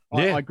them.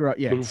 Yeah, I grew up.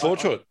 Yeah, looking forward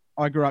to it.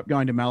 I grew up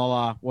going to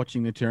Malala,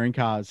 watching the touring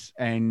cars,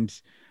 and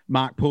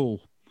Mark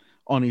Poole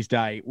on his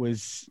day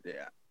was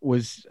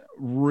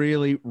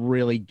really,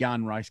 really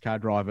gun race car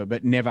driver,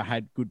 but never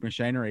had good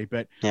machinery.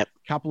 But a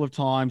couple of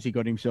times he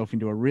got himself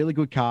into a really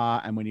good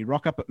car, and when he'd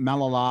rock up at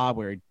Malala,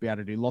 where he'd be able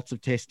to do lots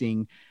of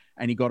testing,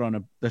 and he got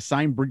on the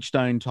same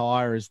Bridgestone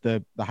tyre as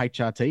the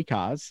HRT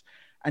cars,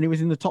 and he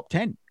was in the top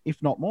 10,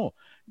 if not more.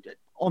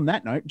 On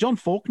that note, John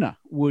Faulkner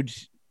would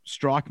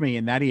strike me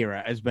in that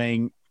era as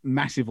being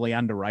massively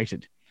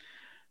underrated,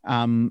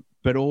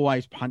 but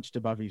always punched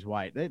above his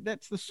weight.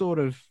 That's the sort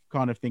of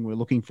kind of thing we're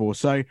looking for.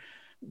 So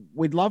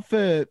we'd love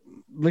for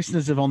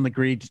listeners of On the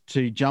Grid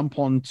to jump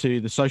onto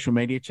the social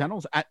media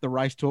channels at The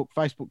Race Talk,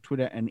 Facebook,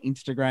 Twitter, and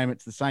Instagram.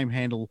 It's the same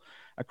handle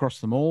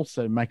across them all,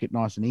 so make it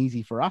nice and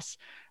easy for us.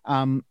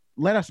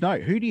 Let us know.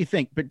 Who do you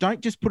think? But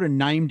don't just put a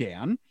name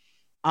down.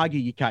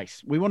 Argue your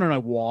case. We want to know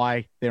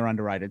why they're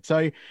underrated.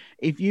 So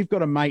if you've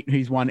got a mate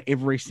who's won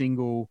every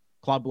single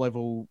club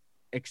level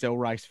XL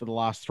race for the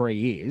last 3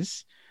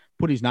 years,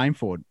 put his name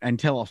forward and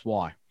tell us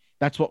why.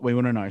 That's what we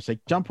want to know. So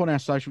jump on our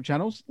social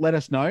channels. Let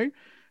us know.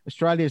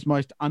 Australia's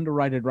most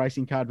underrated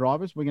racing car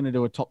drivers. We're going to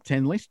do a top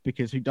 10 list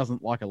because who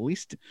doesn't like a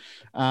list?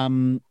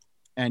 And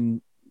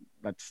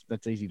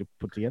that's easy to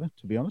put together,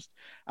 to be honest.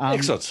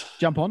 Excellent.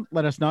 Jump on,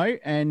 let us know,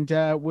 and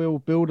we'll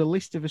build a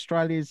list of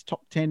Australia's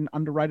top 10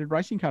 underrated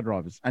racing car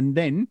drivers. And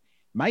then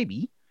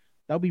maybe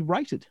they'll be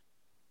rated.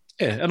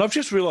 Yeah, and I've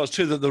just realised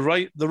too that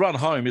the run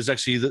home is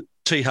actually the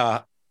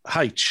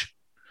TRH.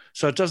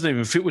 So it doesn't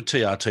even fit with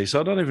TRT. So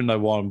I don't even know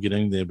why I'm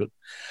getting there. But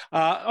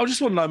I just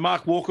want to know,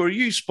 Mark Walker, are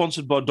you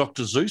sponsored by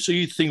Dr. Zeus? Are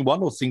you Thing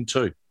 1 or Thing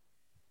 2?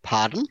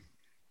 Pardon?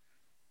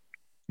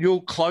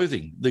 Your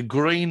clothing, the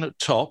green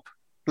top,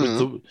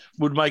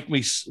 would make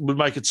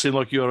it seem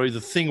like you are either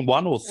Thing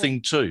 1 or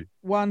Thing 2.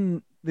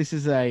 One, this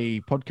is a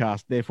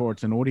podcast, therefore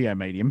it's an audio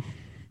medium.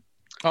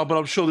 Oh, but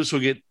I'm sure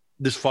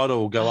this photo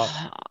will go up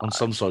on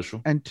some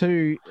social. And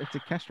 2, it's a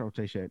Castrol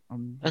t-shirt.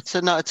 It's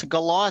a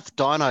Goliath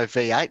Dyno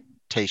V8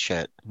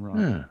 t-shirt.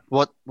 Right.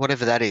 Yeah.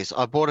 Whatever that is.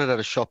 I bought it at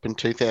a shop in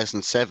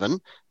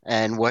 2007,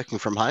 and working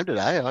from home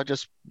today, I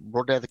just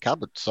brought it out of the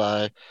cupboard.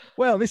 So,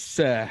 well, this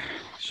sure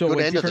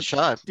good end of the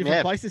show.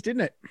 Different places,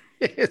 didn't it?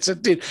 Yes,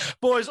 it did.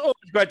 Boys, always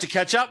great to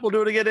catch up. We'll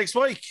do it again next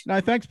week.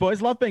 No, thanks,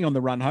 boys. Love being on the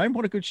run home.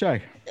 What a good show.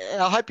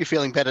 I hope you're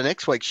feeling better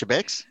next week,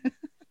 Shebex.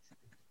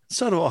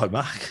 So do I,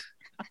 Mark.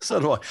 So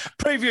do I.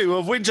 Preview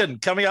of Winton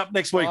coming up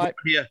next week. Bye.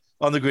 Here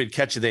on the Grid.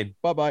 Catch you then.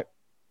 Bye-bye.